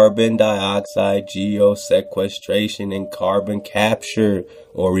 Carbon dioxide geosequestration and carbon capture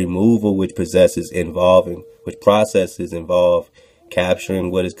or removal, which processes involve capturing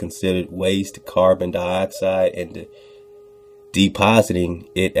what is considered waste carbon dioxide and depositing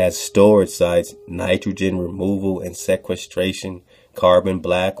it as storage sites, nitrogen removal and sequestration, carbon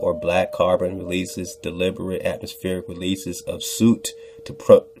black or black carbon releases, deliberate atmospheric releases of soot to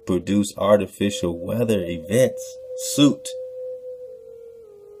produce artificial weather events. Soot.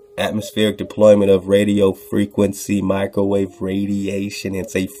 Atmospheric deployment of radio frequency, microwave radiation.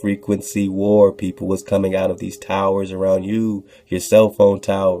 It's a frequency war. People was coming out of these towers around you, your cell phone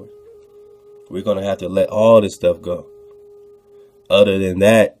tower. We're going to have to let all this stuff go. Other than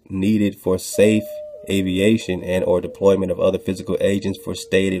that, needed for safe aviation and or deployment of other physical agents for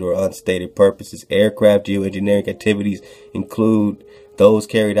stated or unstated purposes. Aircraft geoengineering activities include those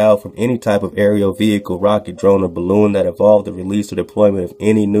carried out from any type of aerial vehicle, rocket, drone, or balloon that involve the release or deployment of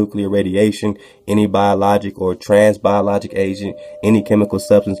any nuclear radiation, any biologic or transbiologic agent, any chemical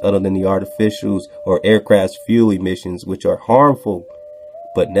substance other than the artificials or aircraft's fuel emissions, which are harmful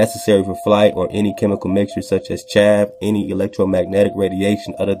but necessary for flight, or any chemical mixture such as chaff, any electromagnetic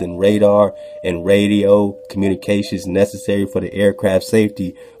radiation other than radar and radio communications necessary for the aircraft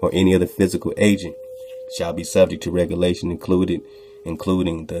safety, or any other physical agent shall be subject to regulation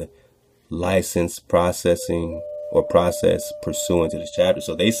including the license processing or process pursuant to this chapter.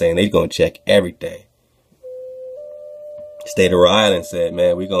 So they saying they're going to check everything. State of Rhode Island said,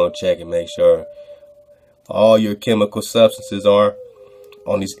 man, we're going to check and make sure all your chemical substances are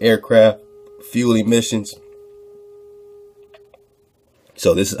on these aircraft fuel emissions.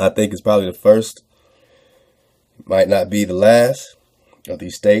 So this, I think, is probably the first, might not be the last, of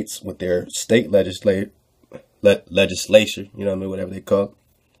these states with their state legislature, you know what I mean, whatever they call it,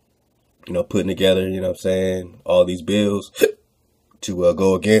 you know, putting together, you know what I'm saying, all these bills to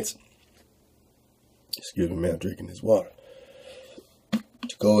go against, excuse me, man, I'm drinking this water,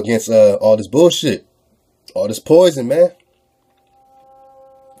 to go against all this bullshit, all this poison, man.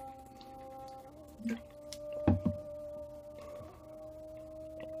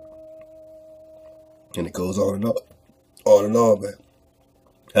 And it goes on and on, man.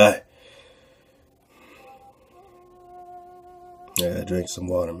 Alright. Yeah, I drink some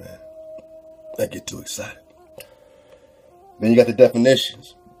water, man. I get too excited. Then you got the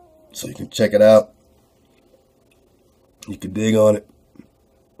definitions. So you can check it out. You can dig on it.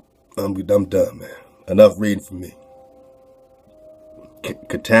 I'm done, man. Enough reading for me.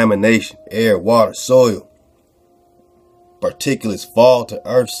 Contamination, air, water, soil. Particulates fall to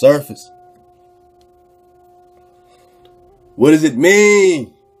Earth's surface. What does it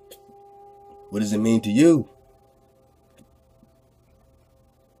mean? What does it mean to you?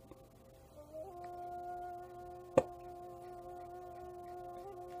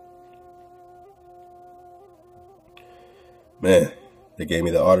 Man, they gave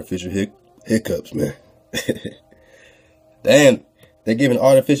me the artificial hiccups, man. Damn, they're giving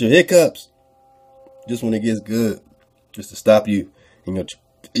artificial hiccups just when it gets good, just to stop you in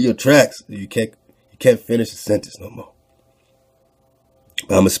your tracks. You can't finish a sentence no more.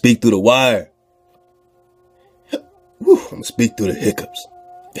 But I'm going to speak through the wire. Whew, I'm going to speak through the hiccups.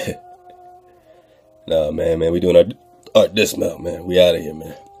 Nah, man, we doing our dismount, man. We out of here,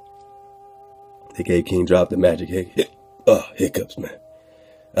 man. They gave Kingdrop the magic hiccups, man.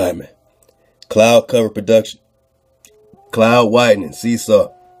 All right, man. Cloud cover production. Cloud whitening,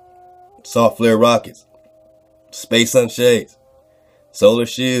 seesaw. Soft flare rockets. Space sunshades. Solar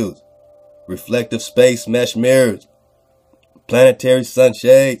shields. Reflective space mesh mirrors. Planetary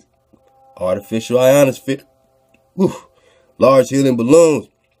sunshades, artificial ionosphere, large helium balloons,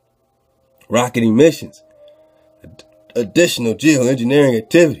 rocket emissions, additional geoengineering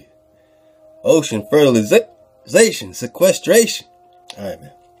activity, ocean fertilization, sequestration. All right,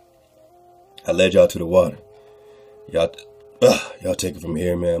 man. I led y'all to the water. Y'all take it from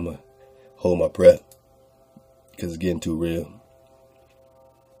here, man. I'm gonna hold my breath because it's getting too real.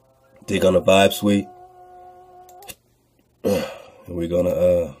 Dig on the vibe suite. And we're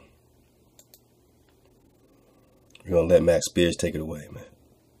gonna let Max Spears take it away, man.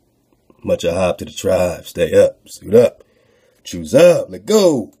 Much a hop to the tribe. Stay up, suit up, choose up, let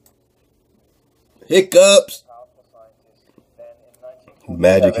go. Hiccups.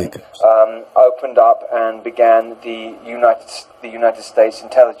 Magic hiccups. Opened up and began the United States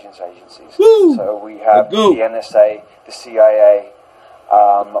intelligence agencies. Woo! So we have the NSA, the CIA,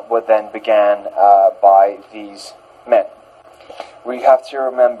 were then began by these men. We have to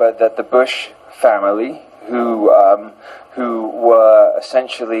remember that the Bush family, who were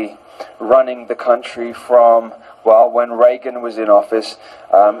essentially running the country from, well, when Reagan was in office,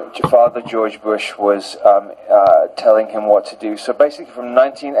 Father George Bush was telling him what to do. So basically from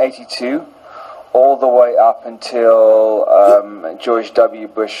 1982 all the way up until George W.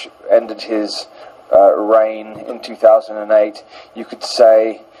 Bush ended his reign in 2008. You could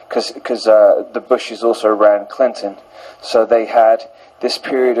say, because the Bushes also ran Clinton, so they had this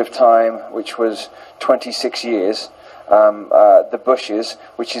period of time, which was 26 years. The Bushes,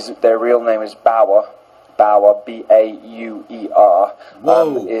 which is their real name is Bauer, B-A-U-E-R,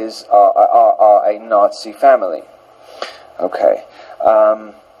 are a Nazi family. Okay.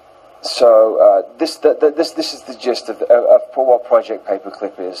 So this is the gist of what Project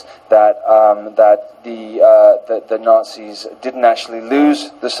Paperclip is. That the Nazis didn't actually lose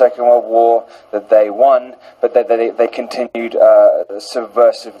the Second World War. That they won, but that they continued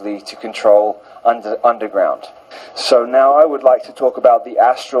subversively to control underground. So now I would like to talk about the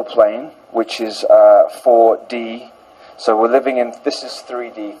astral plane, which is 4D. So we're living in, this is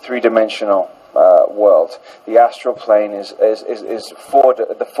 3D, three-dimensional world. The astral plane is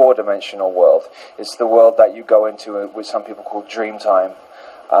the four-dimensional world. It's the world that you go into, which some people call dream time.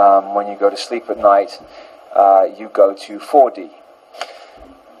 When you go to sleep at night, you go to 4D.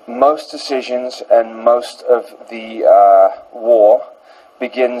 Most decisions and most of the war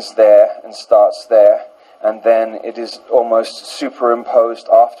begins there and starts there, and then it is almost superimposed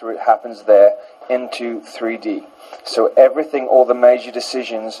after it happens there into 3D. So everything, all the major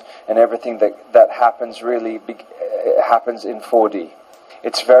decisions and everything that happens really happens in 4D.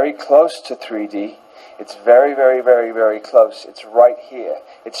 It's very close to 3D. It's very, very, very, very close. It's right here.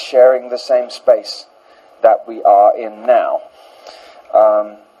 It's sharing the same space that we are in now.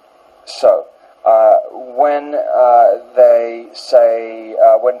 When they say,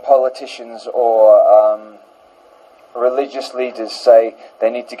 when politicians or religious leaders say they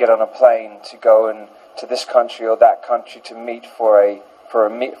need to get on a plane to go to this country or that country to meet for a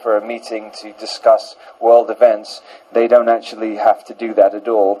meeting to discuss world events, they don't actually have to do that at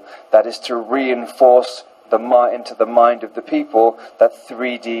all. That is to reinforce into the mind of the people that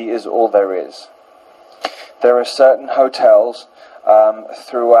 3D is all there is. There are certain hotels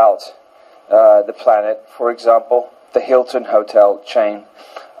throughout the planet. For example, the Hilton hotel chain.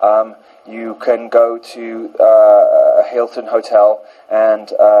 You can go to a Hilton hotel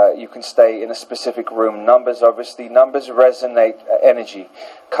and you can stay in a specific room. Numbers resonate energy.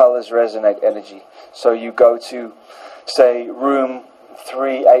 Colors resonate energy. So you go to, say, room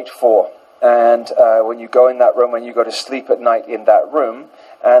 384. And when you go in that room and you go to sleep at night in that room,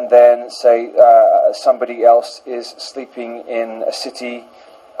 and then, say, somebody else is sleeping in a city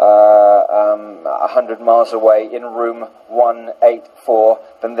 100 miles away in room 184,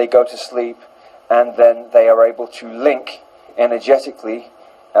 then they go to sleep, and then they are able to link energetically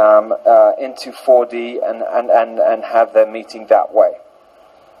into 4D and have their meeting that way.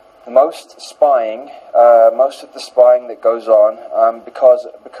 Most of the spying that goes on, because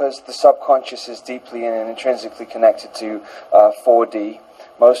the subconscious is deeply and intrinsically connected to 4D,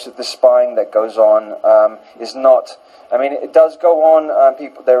 most of the spying that goes on is not. I mean, it does go on.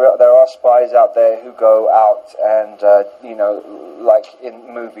 There are spies out there who go out and like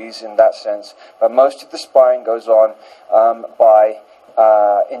in movies in that sense. But most of the spying goes on by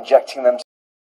injecting themselves